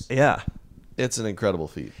names. Yeah. It's an incredible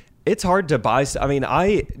feat. It's hard to buy. I mean,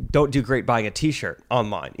 I don't do great buying a T-shirt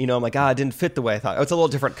online. I'm like, it didn't fit the way I thought. It's a little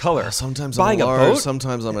different color. Sometimes buying I'm large, a boat.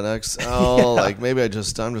 sometimes I'm an XL. Like maybe I'm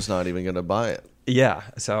just not even going to buy it. Yeah.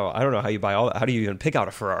 So I don't know how you buy all that. How do you even pick out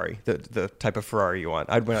a Ferrari, the type of Ferrari you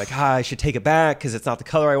want? I'd be like, I should take it back because it's not the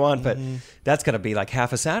color I want. But that's going to be like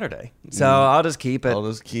half a Saturday. So I'll just keep it. I'll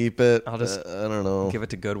just I don't know. Give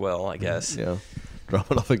it to Goodwill, I guess. Yeah.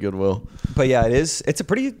 Drop it off at Goodwill. But yeah, it's a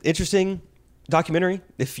pretty interesting documentary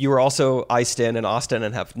if you were also iced in Austin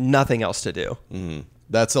and have nothing else to do.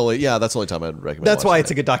 That's the only time I'd recommend. That's why watching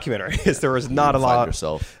it's a good documentary, is there was not a lot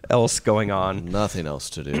else going on. Nothing else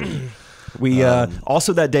to do. We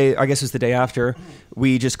also that day, I guess it was the day after,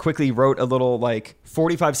 we just quickly wrote a little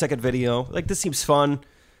 45-second video. Like, this seems fun.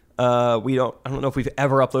 I don't know if we've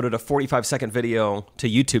ever uploaded a 45-second video to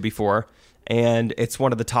YouTube before. And it's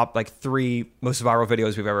one of the top 3 most viral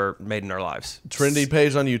videos we've ever made in our lives. Trending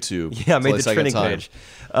page on YouTube. Yeah, made the trending page.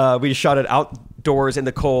 We just shot it outdoors in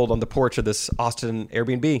the cold on the porch of this Austin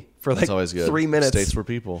Airbnb for That's always good. 3 minutes. States for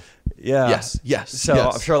people. Yeah. Yes. So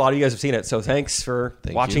yes. I'm sure a lot of you guys have seen it. So thanks for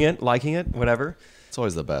watching it, liking it, whatever. It's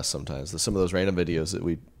always the best sometimes. Some of those random videos that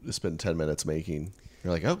we spend 10 minutes making.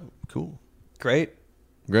 You're like, oh, cool. Great.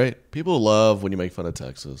 People love when you make fun of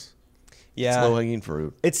Texas. Yeah. It's low-hanging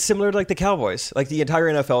fruit. It's similar to the Cowboys. The entire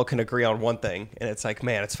NFL can agree on one thing, and it's like,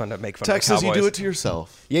 man, it's fun to make fun Texas, of the Cowboys. you do it to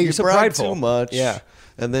yourself. Yeah, you're so brag prideful. too much. Yeah.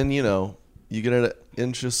 And then, you get an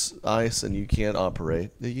inch of ice and you can't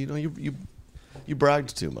operate. You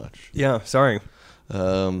bragged too much. Yeah, sorry.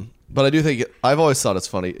 But I do think, I've always thought it's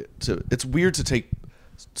funny. It's weird to take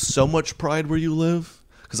so much pride where you live.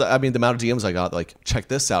 Because, I mean, the amount of DMs I got, check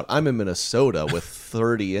this out. I'm in Minnesota with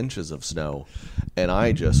 30 inches of snow, and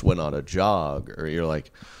I just went on a jog. Or you're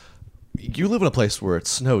like, you live in a place where it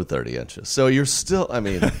snowed 30 inches. So you're still, I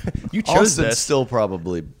mean, you chose Austin's this. Still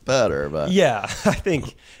probably better. But yeah, I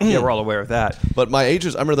think, we're all aware of that. But my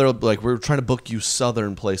agents, I remember they're like, we're trying to book you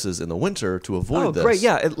southern places in the winter to avoid this. Oh, great.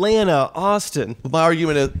 Yeah, Atlanta, Austin. My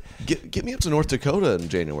argument is, get me up to North Dakota in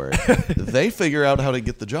January. They figure out how to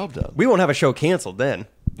get the job done. We won't have a show canceled then.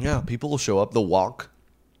 Yeah, people will show up. They'll walk.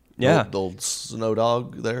 Yeah. The old snow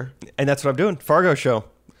dog there. And that's what I'm doing. Fargo show.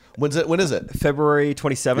 When is it? February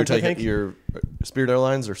 27th, I think. Your Spirit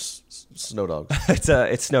Airlines or Snow Dogs?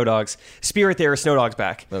 It's Snow Dogs. Spirit there, Snow Dogs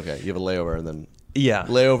back. Okay, you have a layover and then yeah,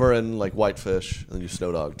 layover in Whitefish, and then you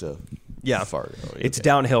Snow Dog to Fargo. It's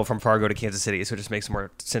downhill from Fargo to Kansas City, so it just makes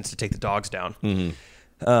more sense to take the dogs down.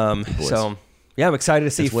 Mm-hmm. So yeah, I'm excited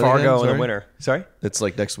to see Fargo in the winter. Sorry, it's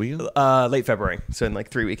next weekend. Late February, so in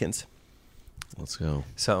 3 weekends. Let's go.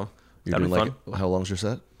 So you're that'll doing be fun. How long's your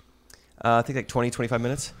set? I think 20-25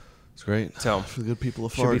 minutes. It's great. So for the good people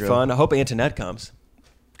of Fargo. Should be fun. I hope Antoinette comes.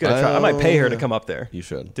 Gonna try. I might pay her to come up there. You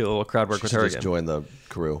should do a little crowd work with her. Just again. Join the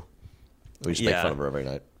crew. We just make fun of her every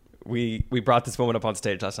night. We brought this woman up on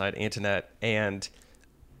stage last night, Antoinette, and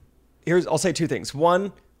I'll say 2 things.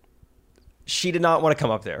 One, she did not want to come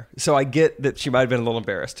up there, so I get that she might have been a little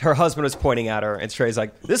embarrassed. Her husband was pointing at her, and Trey's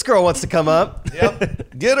like, "This girl wants to come up."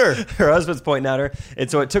 Yep, get her. Her husband's pointing at her, and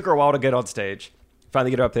so it took her a while to get on stage.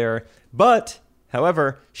 Finally, get her up there, but.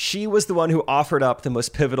 However, she was the one who offered up the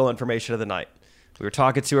most pivotal information of the night. We were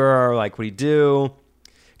talking to her, like, what do you do?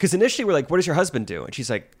 Because initially we're like, what does your husband do? And she's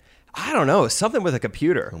like, I don't know, something with a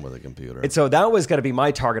computer. Something with a computer. And so that was going to be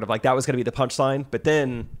my target of that was going to be the punchline. But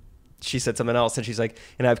then she said something else, and she's like,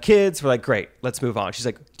 and I have kids. We're like, great, let's move on. She's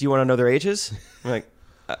like, do you want to know their ages? I'm like,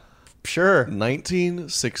 sure. 19,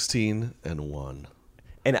 16, and 1.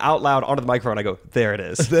 And out loud onto the microphone, I go, there it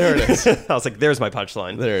is. There it is. I was like, there's my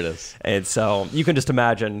punchline. There it is. And so you can just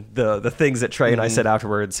imagine the things that Trey and I said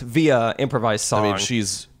afterwards via improvised song. I mean,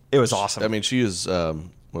 it was awesome. I mean, she is,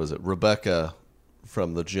 what is it, Rebecca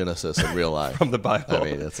from the Genesis in real life. From the Bible. I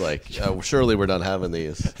mean, it's like, surely we're done having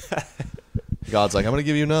these. God's like, I'm going to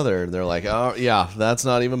give you another. And they're like, oh, yeah, that's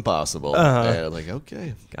not even possible. And I'm like,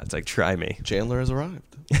 okay. God's like, try me. Chandler has arrived.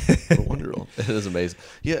 A 1-year-old. It is amazing.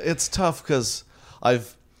 Yeah, it's tough because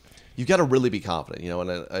you've got to really be confident,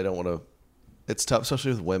 and I don't want to. It's tough,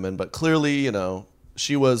 especially with women. But clearly,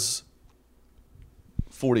 she was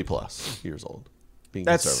 40 plus years old, being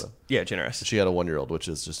conservative. Yeah, generous. She had a 1-year-old, which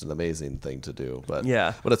is just an amazing thing to do. But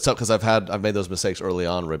yeah, but it's tough because I've made those mistakes early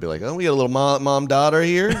on where I'd be like, oh, we got a little mom daughter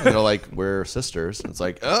here, and they're like, we're sisters. And it's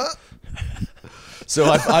like, So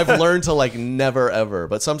I've learned to like never ever.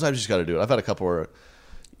 But sometimes you just got to do it. I've had a couple where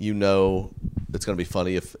it's going to be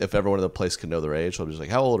funny if everyone in the place can know their age. So I'm just like,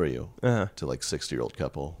 how old are you? To like 60-year-old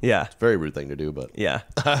couple. Yeah. It's a very rude thing to do, but yeah.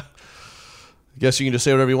 I guess you can just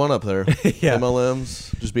say whatever you want up there. Yeah.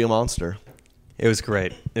 MLMs, just be a monster. It was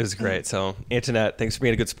great. So, Antoinette, thanks for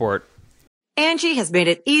being a good sport. Angie has made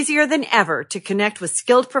it easier than ever to connect with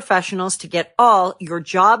skilled professionals to get all your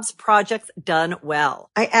jobs projects done well.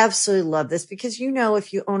 I absolutely love this because,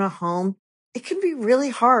 if you own a home, it can be really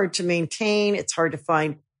hard to maintain. It's hard to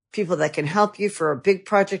find people that can help you for a big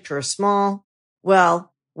project or a small.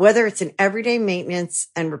 Well, whether it's in everyday maintenance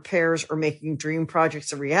and repairs or making dream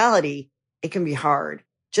projects a reality, it can be hard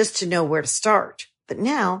just to know where to start. But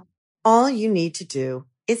now all you need to do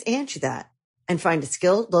is Angie that and find a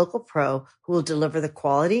skilled local pro who will deliver the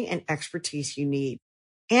quality and expertise you need.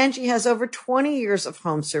 Angie has over 20 years of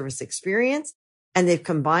home service experience, and they've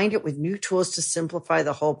combined it with new tools to simplify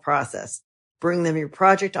the whole process. Bring them your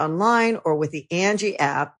project online or with the Angie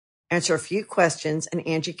app, answer a few questions, and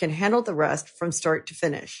Angie can handle the rest from start to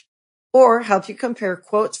finish. Or help you compare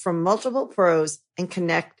quotes from multiple pros and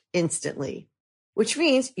connect instantly, which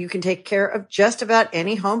means you can take care of just about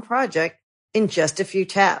any home project in just a few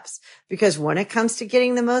taps. Because when it comes to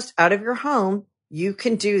getting the most out of your home, you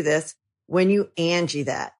can do this when you Angie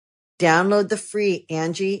that. Download the free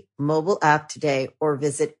Angie mobile app today or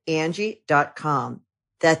visit Angie.com.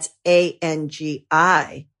 That's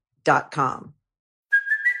ANGI.com.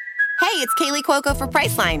 Hey, it's Kaylee Cuoco for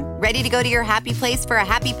Priceline. Ready to go to your happy place for a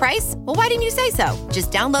happy price? Well, why didn't you say so?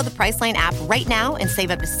 Just download the Priceline app right now and save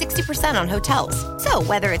up to 60% on hotels. So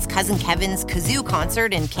whether it's Cousin Kevin's Kazoo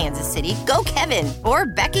Concert in Kansas City, go Kevin, or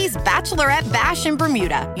Becky's Bachelorette Bash in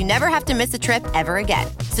Bermuda, you never have to miss a trip ever again.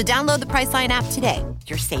 So download the Priceline app today.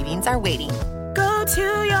 Your savings are waiting. Go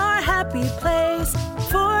to your happy place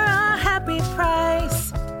for a happy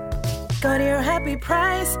price. Go to your happy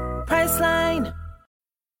price, Priceline.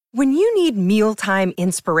 When you need mealtime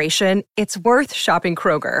inspiration, it's worth shopping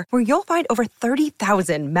Kroger, where you'll find over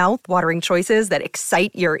 30,000 mouth-watering choices that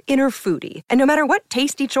excite your inner foodie. And no matter what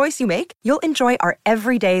tasty choice you make, you'll enjoy our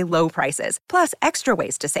everyday low prices, plus extra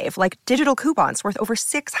ways to save, like digital coupons worth over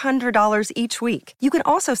 $600 each week. You can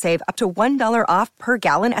also save up to $1 off per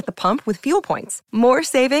gallon at the pump with fuel points. More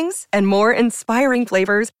savings and more inspiring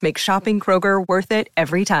flavors make shopping Kroger worth it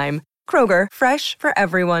every time. Kroger, fresh for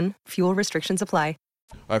everyone. Fuel restrictions apply.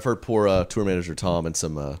 I've heard poor tour manager Tom and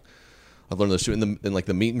some. I've learned this too in like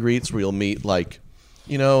the meet and greets where you'll meet like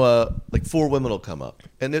 4 women will come up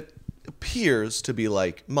and it appears to be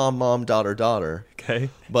like mom, daughter. Okay.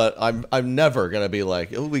 But I'm never gonna be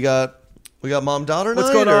like, oh, we got mom daughter night.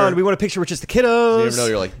 What's going on? We want a picture with just the kiddos. You never know.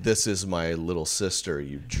 You're like, this is my little sister.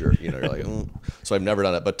 You jerk. You're like, So I've never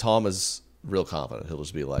done it. But Tom is real confident. He'll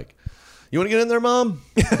just be like, you want to get in there, Mom?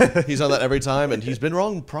 He's on that every time, and he's been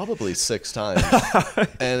wrong probably 6 times,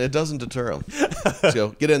 and it doesn't deter him. So go,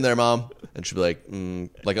 get in there, Mom, and she'll be like,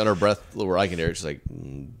 like under her breath, where I can hear it, she's like,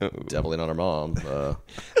 definitely not her mom.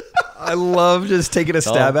 I love just taking a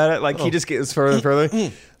stab at it. Like he just gets further and further.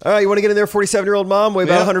 All right, you want to get in there? 47-year-old mom, weigh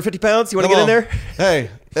about 150 pounds. You want to get in there?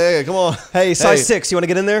 Hey, come on. Hey, size 6. You want to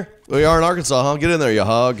get in there? We are in Arkansas, huh? Get in there, you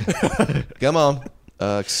hog. Come on.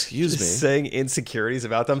 Excuse me. Saying insecurities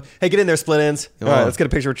about them. Hey, get in there, split ends. All right, let's get a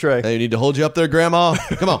picture with Trey. Hey, you need to hold you up there, Grandma.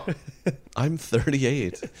 Come on. I'm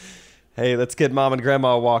 38. Hey, let's get Mom and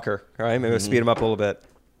Grandma a walker. All right, maybe we'll speed them up a little bit.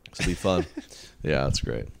 This will be fun. Yeah, that's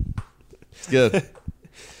great. It's good.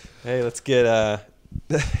 Hey, let's get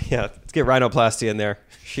rhinoplasty in there.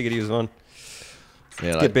 She could use one.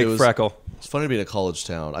 Man, let's get Big Freckle. It's funny to be in a college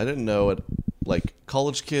town. I didn't know it. Like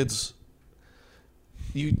college kids.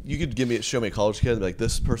 You could show me a college kid and be like,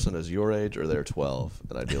 this person is your age or they're 12,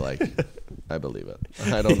 and I'd be like, I believe it.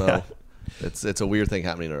 I don't know. It's a weird thing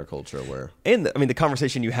happening in our culture where. And the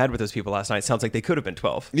conversation you had with those people last night sounds like they could have been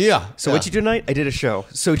 12. Yeah. So what'd you do tonight? I did a show.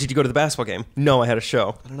 So did you go to the basketball game? No, I had a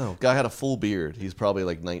show. I don't know. Guy had a full beard. He's probably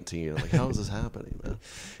like 19. I'm like, how is this happening, man?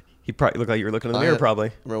 He probably looked like you were looking in the mirror.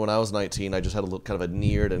 Probably. Remember when I was 19? I just had a look, kind of a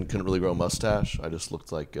neared and couldn't really grow a mustache. I just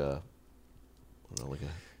looked like I don't know,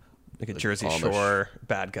 like a Jersey Shore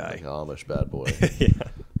bad guy. Like an Amish bad boy. Yeah.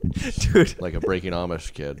 Dude. Like a breaking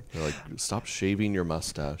Amish kid. They're like, stop shaving your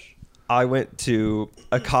mustache. I went to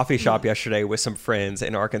a coffee shop yesterday with some friends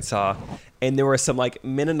in Arkansas, and there were some like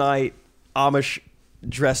Mennonite Amish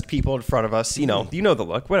dressed people in front of us. You know the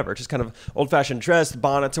look, whatever, just kind of old fashioned dressed,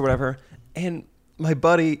 bonnets or whatever. And my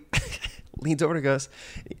buddy leans over to us,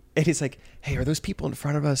 and he's like, "Hey, are those people in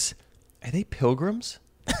front of us? Are they pilgrims?"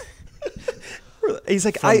 He's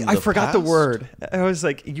like, I forgot the word. I was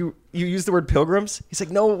like, you used the word pilgrims? He's like,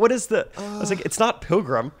 no, what is the... I was like, it's not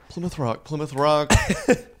pilgrim. Plymouth Rock.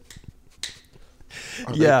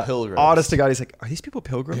 Are yeah, they pilgrims? Honest to God, he's like, are these people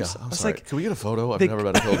pilgrims? Yeah, I was sorry. like, can we get a photo? I've never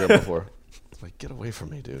been a pilgrim before. Like, get away from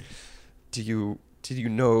me, dude. Did you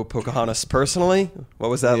know Pocahontas personally? What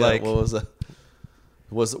was that like? What was that?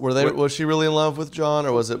 Was she really in love with John,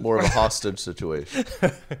 or was it more of a hostage situation?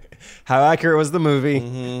 How accurate was the movie?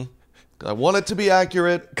 Mm-hmm. I want it to be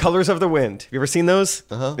accurate. Colors of the Wind. Have you ever seen those?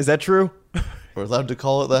 Uh-huh. Is that true? We're allowed to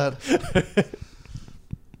call it that?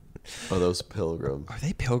 Are those pilgrims? Are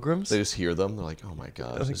they pilgrims? They just hear them. They're like, oh my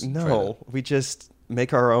God. Like, no, we just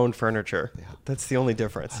make our own furniture. Yeah. That's the only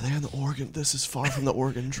difference. Are they on the Oregon? This is far from the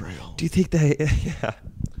Oregon Trail. Do you think they... Yeah.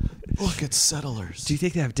 Look, it's settlers. Do you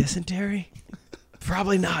think they have dysentery?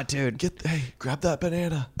 Probably not, dude. Hey, grab that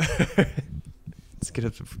banana. Let's get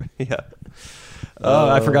up. Yeah. Oh,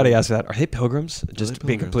 I forgot to ask that. Are they pilgrims? Just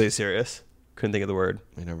being completely serious. Couldn't think of the word.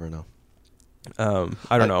 You never know.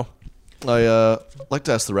 I don't know. I like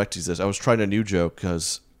to ask the Recties this. I was trying a new joke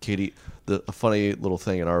because Katie, a funny little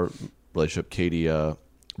thing in our relationship, Katie,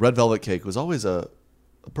 red velvet cake was always a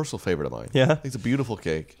personal favorite of mine. Yeah. I think it's a beautiful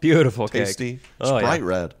cake. Beautiful Tasty. cake. It's bright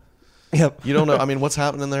red. Yep. You don't know, I mean, what's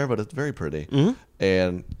happening there, but it's very pretty. Mm-hmm.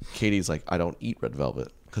 And Katie's like, I don't eat red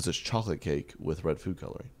velvet because it's chocolate cake with red food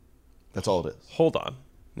coloring. That's all it is. Hold on.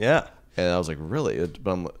 Yeah. And I was like, really?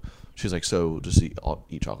 She's like, so just eat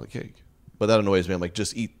chocolate cake. But that annoys me. I'm like,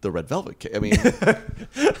 just eat the red velvet cake. I mean,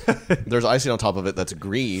 there's icing on top of it that's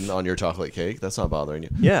green on your chocolate cake. That's not bothering you.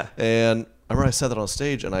 Yeah. And I remember I said that on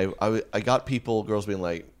stage, and I got girls being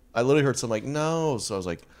like, I literally heard some like, no. So I was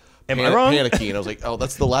like, am I wrong? Panicky. And I was like, oh,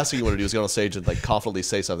 that's the last thing you want to do is get on stage and like confidently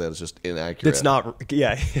say something that's just inaccurate. It's not.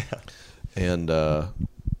 Yeah. And,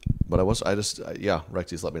 but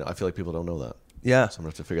Recties let me know. I feel like people don't know that. Yeah. So I'm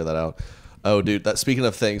going to have to figure that out. Oh, dude, speaking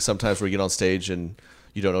of things, sometimes where you get on stage and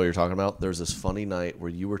you don't know what you're talking about. There's this funny night where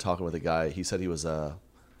you were talking with a guy. He said he was oh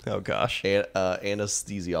gosh,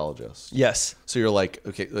 anesthesiologist. Yes. So you're like,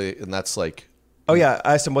 okay, and that's like, oh yeah.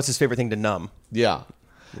 I asked him what's his favorite thing to numb. Yeah.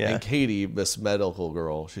 Yeah. And Katie, this medical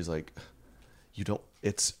girl, she's like,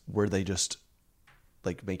 it's where they just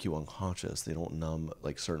like make you unconscious. They don't numb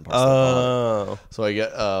like certain parts of the body. So I get,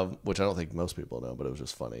 which I don't think most people know, but it was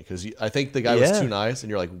just funny because I think the guy was too nice, and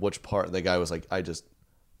you're like, which part? And the guy was like, I just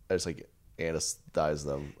like anesthetize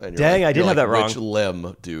them. And you're dang, like, I did have that wrong. Which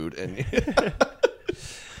limb, dude? And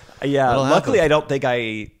yeah, luckily I don't think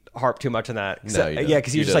I harp too much on that. No, you yeah,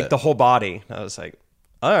 because you're just like the whole body. I was like,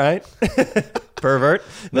 all right, pervert.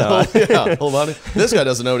 No, yeah, whole body. This guy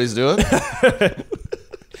doesn't know what he's doing.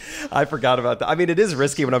 I forgot about that. I mean, it is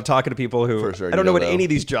risky when I'm talking to people who I don't know what any of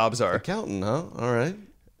these jobs are. Accountant, huh? All right.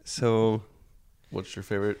 So, what's your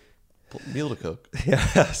favorite meal to cook?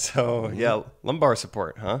 Yeah. So, yeah, lumbar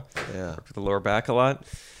support, huh? Yeah. Work with the lower back a lot.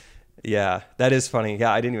 Yeah, that is funny.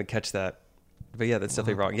 Yeah, I didn't even catch that. But yeah, that's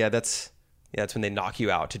definitely wrong. Yeah, that's when they knock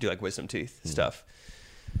you out to do like wisdom teeth stuff.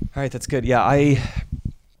 All right, that's good. Yeah,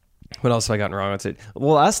 what else have I gotten wrong? That's it.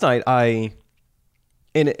 Well, last night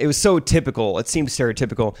and it was so typical. It seemed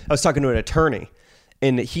stereotypical. I was talking to an attorney,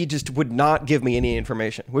 and he just would not give me any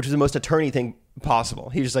information, which was the most attorney thing possible.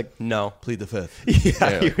 He was just like, no. Plead the fifth.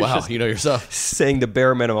 Yeah. Wow, you know yourself. Saying the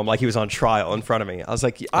bare minimum like he was on trial in front of me. I was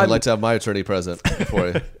like, I'd like to have my attorney present for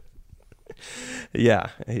you. Yeah,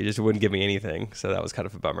 he just wouldn't give me anything. So that was kind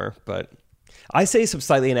of a bummer. But I say some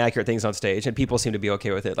slightly inaccurate things on stage, and people seem to be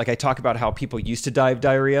okay with it. Like I talk about how people used to die of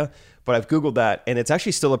diarrhea, but I've Googled that, and it's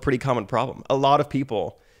actually still a pretty common problem. A lot of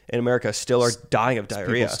people in America still are dying of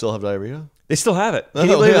diarrhea. People still have diarrhea? They still have it. Can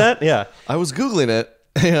you believe that? Yeah. I was Googling it,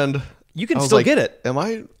 and you can still get it.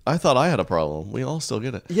 I thought I had a problem. We all still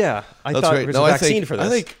get it. Yeah. I thought there was a vaccine for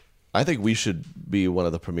this. I think we should be one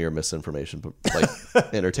of the premier misinformation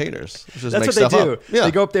entertainers. That's what they do. Yeah.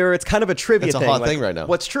 They go up there. It's kind of a trivia thing. It's a hot thing right now.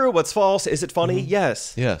 What's true? What's false? Is it funny?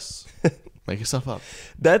 Yes. Yes. Make yourself up.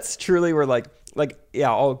 That's truly where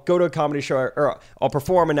I'll go to a comedy show or I'll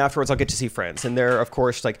perform, and afterwards I'll get to see friends. And they're, of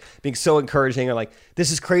course, like being so encouraging and like, this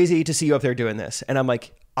is crazy to see you up there doing this. And I'm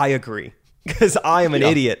like, I agree. Because I am an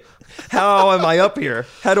idiot. How am I up here?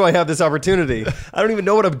 How do I have this opportunity? I don't even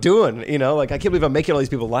know what I'm doing. You know, like I can't believe I'm making all these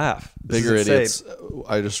people laugh. Bigger idiots.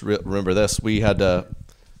 I just remember this. We had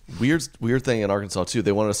weird thing in Arkansas too.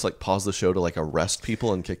 They wanted us to like pause the show to like arrest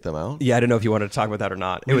people and kick them out. Yeah, I don't know if you wanted to talk about that or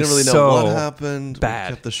not. We didn't really know so what happened. Bad.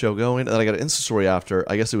 We kept the show going, and then I got an Insta story after.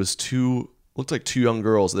 I guess it was looked like two young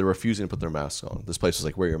girls. They were refusing to put their masks on. This place was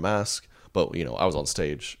like, wear your mask, but I was on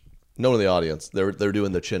stage. No one in the audience. They're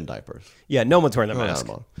doing the chin diapers. Yeah, no one's wearing their mask.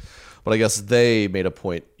 But I guess they made a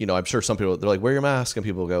point. I'm sure some people, they're like, wear your mask, and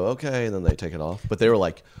people go, okay, and then they take it off. But they were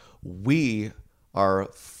like, we are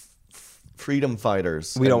freedom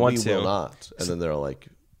fighters. We don't want we to. Will not. And then they're like,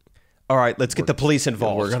 all right, let's get the police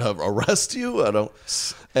involved. We're gonna arrest you.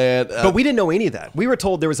 But we didn't know any of that. We were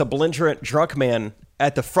told there was a belligerent drunk man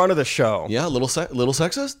at the front of the show. Yeah, little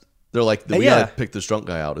sexist. They're like, we gotta pick this drunk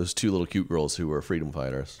guy out. It was two little cute girls who were freedom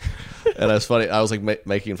fighters, and it's funny. I was like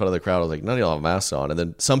making fun of the crowd. I was like, none of y'all have masks on. And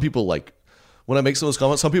then some people like, when I make some of those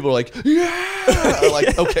comments, some people are like, yeah, I'm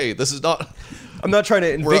like, okay, this is not. I'm not trying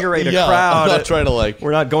to invigorate a crowd. I'm not trying to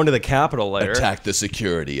We're not going to the Capitol later. Attack the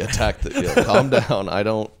security. Attack the. Calm down.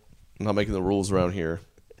 I'm not making the rules around here.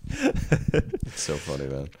 It's so funny,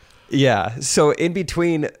 man. Yeah. So in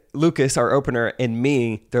between Lucas, our opener, and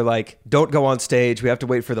me, they're like, don't go on stage. We have to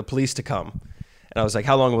wait for the police to come. And I was like,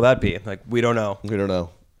 how long will that be? I'm like, we don't know. We don't know.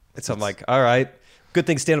 So I'm like, all right. Good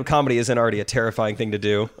thing stand-up comedy isn't already a terrifying thing to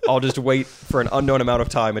do. I'll just wait for an unknown amount of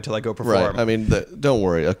time until I go perform. Right. I mean, don't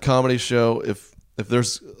worry. A comedy show, if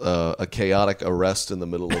there's a chaotic arrest in the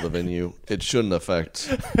middle of the venue, it shouldn't affect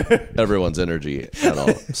everyone's energy at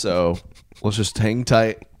all. So let's just hang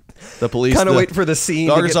tight. The police kind of wait for the scene.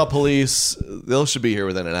 The Arkansas police, they should be here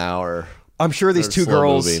within an hour. I'm sure these two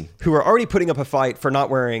girls who are already putting up a fight for not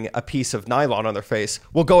wearing a piece of nylon on their face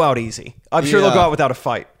will go out easy. I'm sure they'll go out without a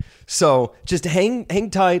fight. So just hang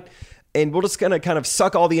tight, and we're just going to kind of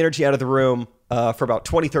suck all the energy out of the room for about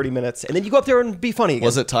 20, 30 minutes. And then you go up there and be funny again.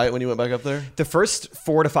 Was it tight when you went back up there? The first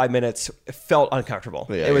 4 to 5 minutes felt uncomfortable.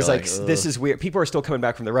 Yeah, it was like this is weird. People are still coming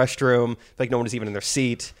back from the restroom. Like no one is even in their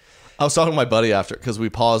seat. I was talking to my buddy after, because we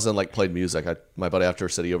paused and like played music. My buddy after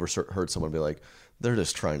said he overheard someone be like, they're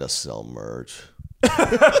just trying to sell merch.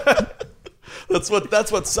 That's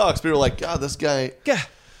what sucks. People are like, God, this guy,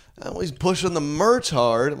 he's pushing the merch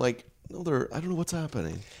hard. I'm like, no, I don't know what's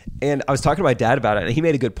happening. And I was talking to my dad about it, and he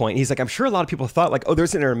made a good point. He's like, I'm sure a lot of people thought like, oh,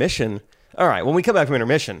 there's an intermission. All right, when we come back from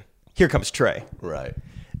intermission, here comes Trey. Right.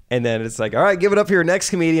 And then it's like, all right, give it up for your next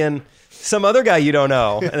comedian, some other guy you don't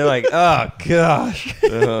know. And they're like, oh, gosh.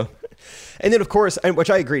 And then, of course, which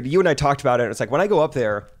I agreed, you and I talked about it. And it's like, when I go up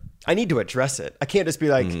there, I need to address it. I can't just be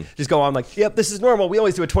like, just go on like, yep, this is normal. We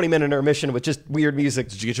always do a 20-minute intermission with just weird music.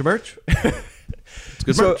 Did you get your merch? It's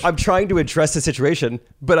good merch. So I'm trying to address the situation,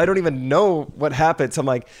 but I don't even know what happened. So I'm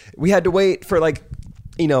like, we had to wait for like,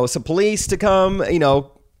 some police to come,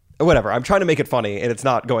 whatever. I'm trying to make it funny, and it's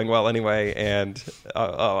not going well anyway. And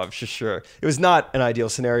I'm just sure it was not an ideal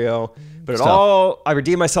scenario, but I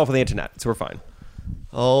redeemed myself on the internet, so we're fine.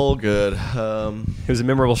 All good. It was a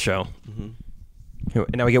memorable show. Mm-hmm.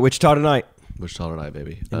 And now we get Wichita Tonight. Wichita Tonight,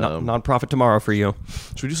 baby. Non-profit tomorrow for you.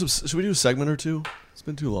 Should we do a segment or two? It's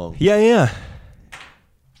been too long. Yeah.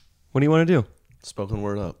 What do you want to do? Spoken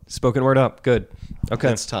word up. Spoken word up. Good.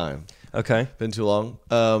 Okay. It's time. Okay. Been too long.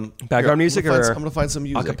 Background music I'm going to find some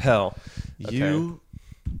music. Acapella.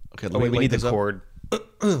 Okay. We need the chord.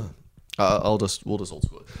 We'll just old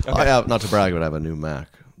school it. Okay. I have, not to brag, but I have a new Mac.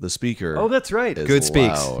 The speaker. Oh, that's right. Good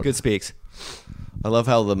speaks. Good speaks. I love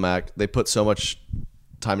how the Mac, they put so much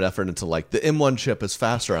time and effort into like the M1 chip is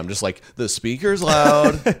faster. I'm just like, the speaker's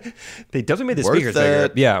loud. They definitely made the speakers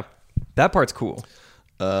bigger. Yeah. That part's cool.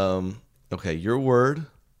 Okay, your word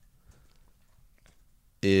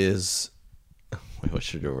is, wait, what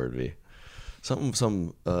should your word be? Some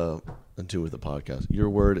in tune with the podcast. Your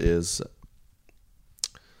word is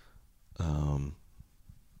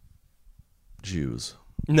Jews.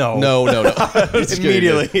 No.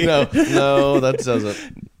 Immediately. No, that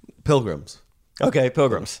doesn't. Pilgrims. Okay,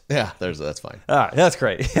 pilgrims. Yeah, that's fine. That's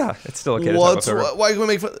great. Yeah, it's still okay. Why can we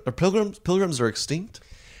make fun? Are pilgrims are extinct?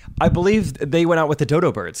 I believe they went out with the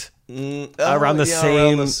dodo birds around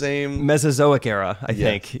the same Mesozoic era, I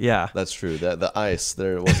think. Yeah. That's true. The ice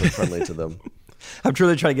there wasn't friendly to them. I'm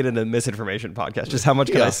truly trying to get into misinformation podcast. Just how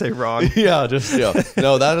much can I say wrong? Yeah.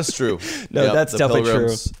 No, that is true. No, that's definitely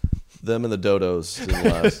true. Them and the dodos didn't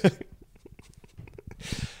last.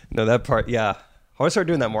 No, that part, yeah. I want to start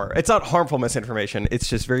doing that more. It's not harmful misinformation. It's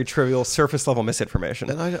just very trivial, surface level misinformation.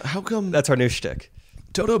 And how come that's our new shtick?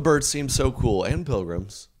 Dodo birds seem so cool, and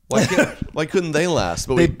pilgrims. Why couldn't they last?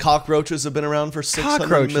 But cockroaches have been around for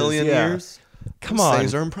 600 million years. Come on,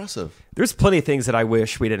 things are impressive. There's plenty of things that I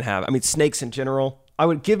wish we didn't have. I mean, snakes in general. I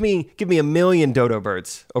would give me 1,000,000 dodo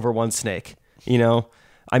birds over one snake.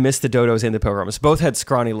 I miss the dodos and the pilgrims. Both had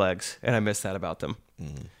scrawny legs, and I miss that about them.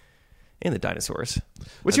 And the dinosaurs.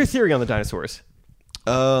 What's your theory on the dinosaurs?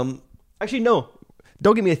 Actually, no.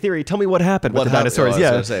 Don't give me a theory. Tell me what happened with the dinosaurs.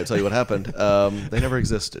 I was going to tell you what happened. They never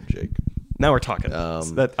existed, Jake. Now we're talking.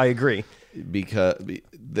 That I agree.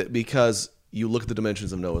 Because you look at the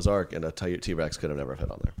dimensions of Noah's Ark, and a T-Rex could have never fit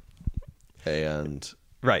on there. And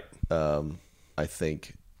right. I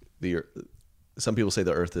think some people say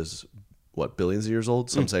the Earth is billions of years old.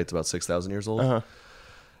 Some say it's about 6,000 years old. Uh-huh.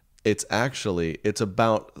 It's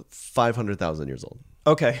about 500,000 years old.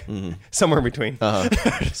 Okay. Mm-hmm. Somewhere in between.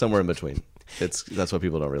 Somewhere in between. That's what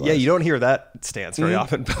people don't realize. Yeah, you don't hear that stance very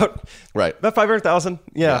often. But about 500,000.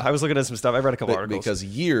 Yeah, I was looking at some stuff. I read a couple articles.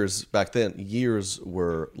 Because back then, years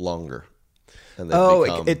were longer. And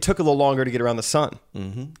it took a little longer to get around the sun.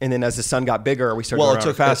 Mm-hmm. And then as the sun got bigger, we started going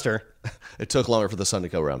around faster. It took longer for the sun to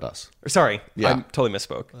go around us. Sorry, I totally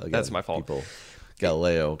misspoke. Again, that's my fault.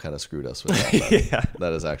 Galileo kind of screwed us with that. Yeah.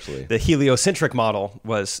 That is actually... The heliocentric model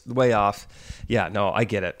was way off. Yeah, no, I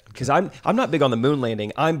get it. Because I'm not big on the moon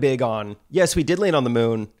landing. I'm big on, yes, we did land on the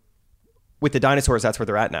moon. With the dinosaurs, that's where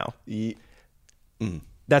they're at now.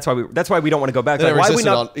 That's why we don't want to go back.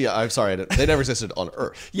 I'm sorry. They never existed on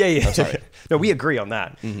Earth. Yeah. I'm sorry. No, we agree on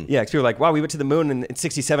that. Mm-hmm. Yeah, because we were like, wow, we went to the moon in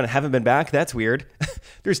 1967 and haven't been back. That's weird.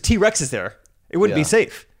 There's T-Rexes there. It wouldn't be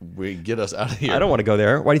safe. Get us out of here. I don't want to go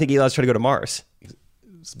there. Why do you think Eli's trying to go to Mars?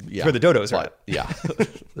 Yeah. Where the dodos are at. Yeah.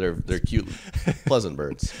 They're cute, pleasant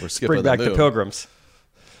birds. We're skipping Bring back the pilgrims.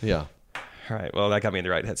 Yeah. All right. Well, that got me in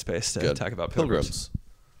the right headspace to talk about pilgrims.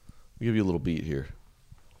 I'll give you a little beat here.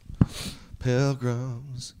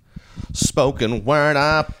 Pilgrims. Spoken word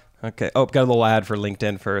up. Okay. Oh, got a little ad for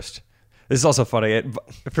LinkedIn first. This is also funny.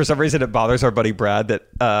 For some reason, it bothers our buddy Brad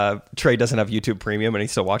that Trey doesn't have YouTube Premium and he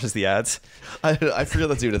still watches the ads. I forget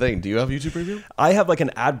that's even a thing. Do you have YouTube Premium? I have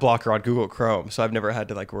an ad blocker on Google Chrome, so I've never had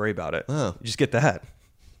to worry about it. Oh. You just get that.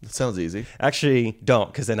 That sounds easy. Actually, don't,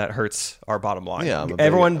 because then that hurts our bottom line. Yeah,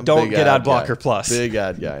 everyone don't get ad blocker plus. Big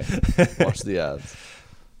ad guy. Watch the ads.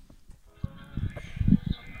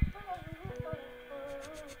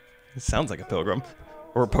 It sounds like a pilgrim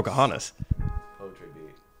or Pocahontas. Poetry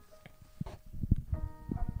beat.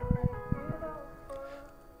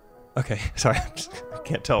 Okay, sorry. I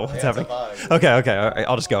can't tell what's happening. Okay. All right,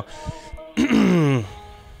 I'll just go. Find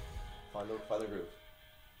the groove.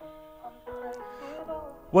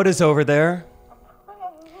 What is over there?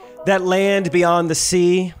 That land beyond the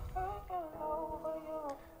sea?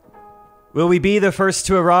 Will we be the first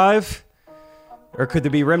to arrive? Or could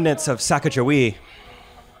there be remnants of Sacagawea?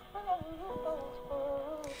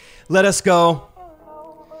 Let us go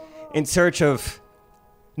in search of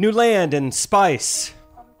new land and spice.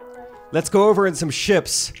 Let's go over in some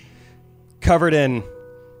ships covered in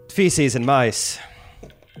feces and mice.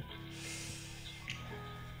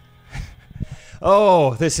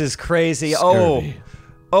 Oh, this is crazy. Scurvy.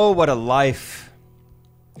 Oh, what a life.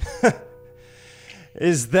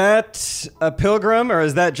 Is that a pilgrim or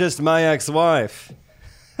is that just my ex-wife?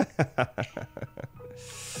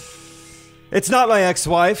 It's not my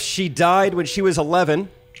ex-wife. She died when she was 11,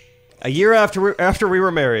 a year after we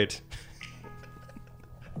were married.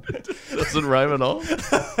 Doesn't rhyme at all?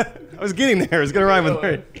 I was getting there. I was going to rhyme with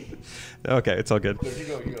married. Okay, it's all good.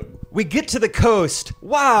 You go. We get to the coast.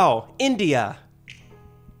 Wow, India.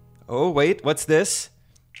 Oh, wait, what's this?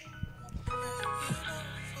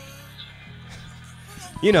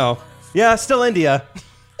 Yeah, still India.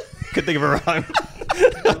 Couldn't think of a rhyme.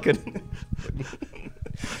 I couldn't.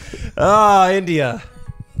 India.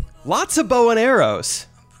 Lots of bow and arrows.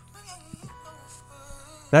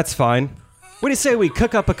 That's fine. What do you say we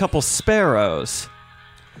cook up a couple sparrows?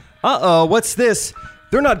 Uh-oh, what's this?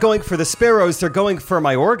 They're not going for the sparrows, they're going for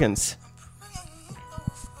my organs.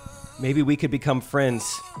 Maybe we could become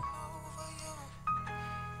friends.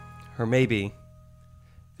 Or maybe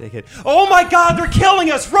they could... Oh my God, they're killing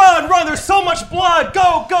us! Run, there's so much blood!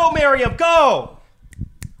 Go, Miriam, go!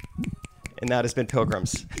 And that has been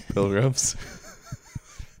Pilgrims. Pilgrims.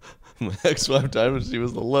 My ex-wife died when she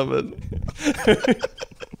was 11.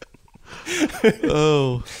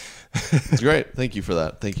 Oh, it's great. Thank you for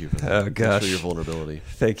that. Thank you for that. Oh, gosh. Thanks for your vulnerability.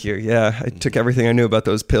 Thank you. Yeah, I took everything I knew about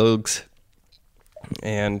those pilgs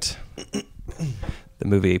and the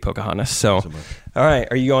movie Pocahontas. So, all right.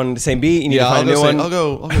 Are you going the same beat? You need to find a new one? I'll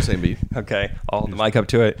go same beat. Okay. I'll hold the mic up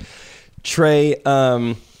to it. Trey,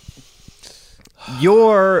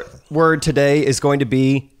 your word today is going to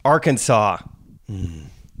be Arkansas.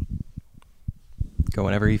 Go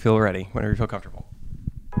whenever you feel ready, whenever you feel comfortable.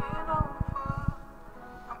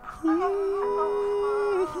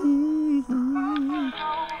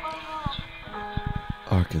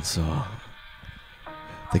 Arkansas.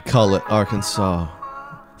 They call it Arkansas,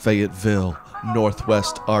 Fayetteville,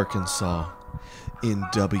 Northwest Arkansas, in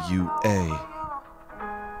WA.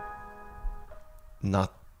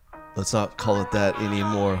 Let's not call it that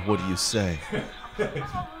anymore. What do you say?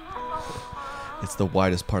 It's the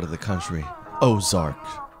widest part of the country, Ozark.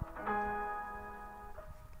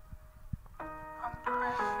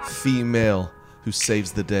 Female who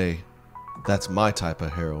saves the day. That's my type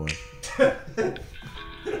of heroine.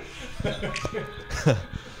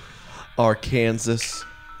 Arkansas,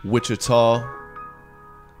 Wichita,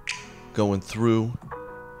 going through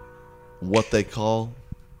what they call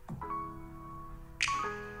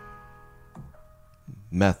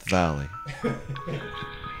Meth Valley.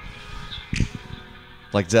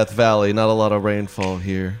 Like Death Valley, not a lot of rainfall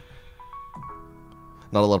here.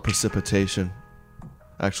 Not a lot of precipitation.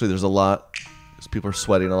 Actually, there's a lot. Because people are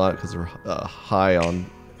sweating a lot because they're high on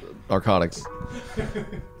narcotics.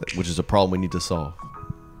 Which is a problem we need to solve.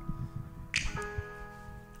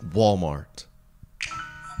 Walmart.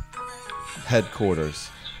 Headquarters.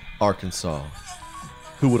 Arkansas.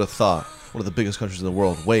 Who would have thought? One of the biggest countries in the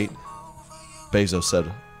world. Wait. Bezos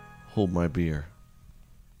said, hold my beer.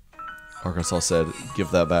 Arkansas said,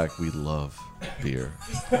 give that back. We love beer.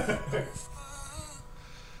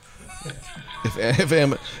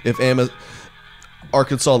 If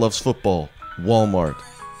Arkansas loves football, Walmart,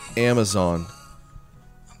 Amazon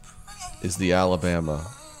is the Alabama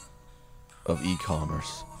of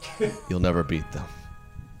e-commerce. You'll never beat them.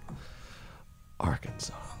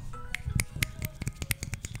 Arkansas.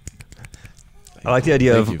 I like the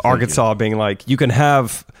idea of Arkansas being like, you can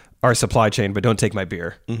have our supply chain, but don't take my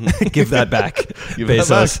beer. Mm-hmm. Give that back,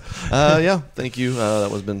 Bezos. Yeah, thank you. That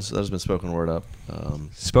has been spoken word up.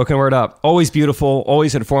 Spoken word up. Always beautiful,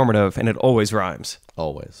 always informative, and it always rhymes.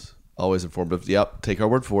 Always informative. Yep, take our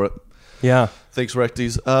word for it. Yeah. Thanks,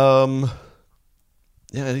 Recties.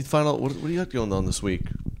 Yeah, any final? What do you got going on this week?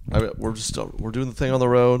 We're doing the thing on the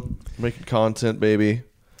road, making content, baby.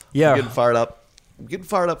 Yeah, we're getting fired up. I'm getting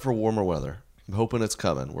fired up for warmer weather. I'm hoping it's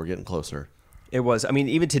coming. We're getting closer. It was. I mean,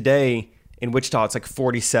 even today in Wichita, it's like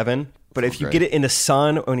 47. But if you get it in the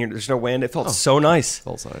sun when there's no wind, it felt so nice.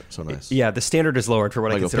 Felt so nice. Yeah, the standard is lowered for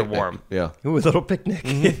what I consider warm. Yeah. Ooh, a little picnic.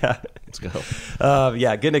 Mm-hmm. Yeah. Let's go.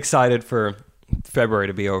 Yeah, getting excited for February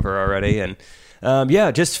to be over already. And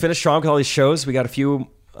just finished strong with all these shows. We got a few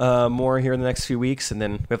more here in the next few weeks. And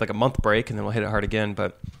then we have like a month break and then we'll hit it hard again.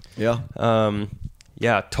 But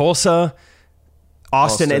Tulsa,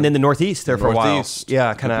 Austin, and then the Northeast there for a while.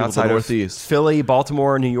 Yeah, kind of outside of Northeast. Philly,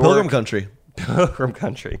 Baltimore, New York. Pilgrim Country. Pilgrim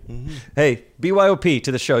Country. Mm-hmm. Hey, BYOP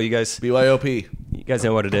to the show, you guys. BYOP. You guys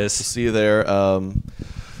know what it is. We'll see you there.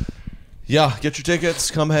 Get your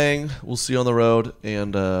tickets. Come hang. We'll see you on the road.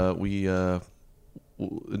 And we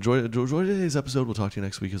enjoy today's episode. We'll talk to you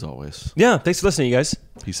next week as always. Yeah, thanks for listening, you guys.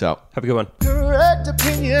 Peace out. Have a good one. Correct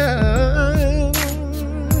opinions.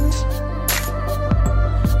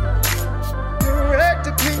 Correct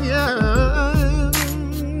opinions.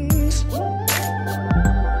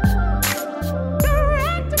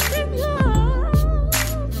 Correct opinions.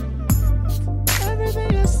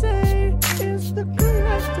 Everything I say is the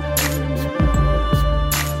correct opinion.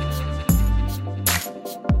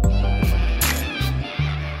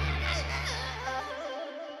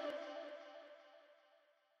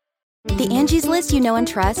 The Angie's List you know and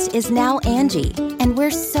trust is now Angie, and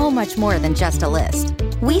we're so much more than just a list.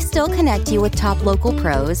 We still connect you with top local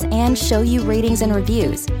pros and show you ratings and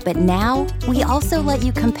reviews, but now we also let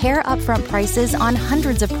you compare upfront prices on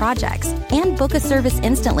hundreds of projects and book a service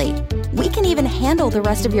instantly. We can even handle the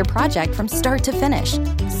rest of your project from start to finish.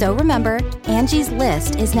 So remember, Angie's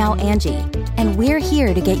List is now Angie, and we're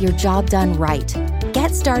here to get your job done right.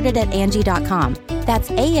 Get started at Angie.com. That's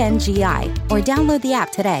ANGI, or download the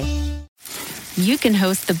app today. You can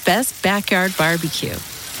host the best backyard barbecue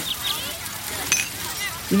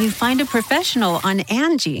when you find a professional on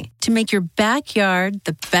Angie to make your backyard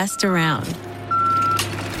the best around.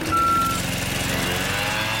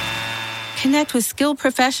 Connect with skilled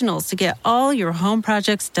professionals to get all your home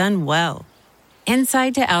projects done well.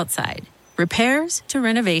 Inside to outside, repairs to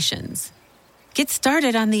renovations. Get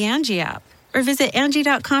started on the Angie app or visit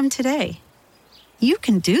Angie.com today. You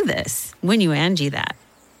can do this when you Angie that.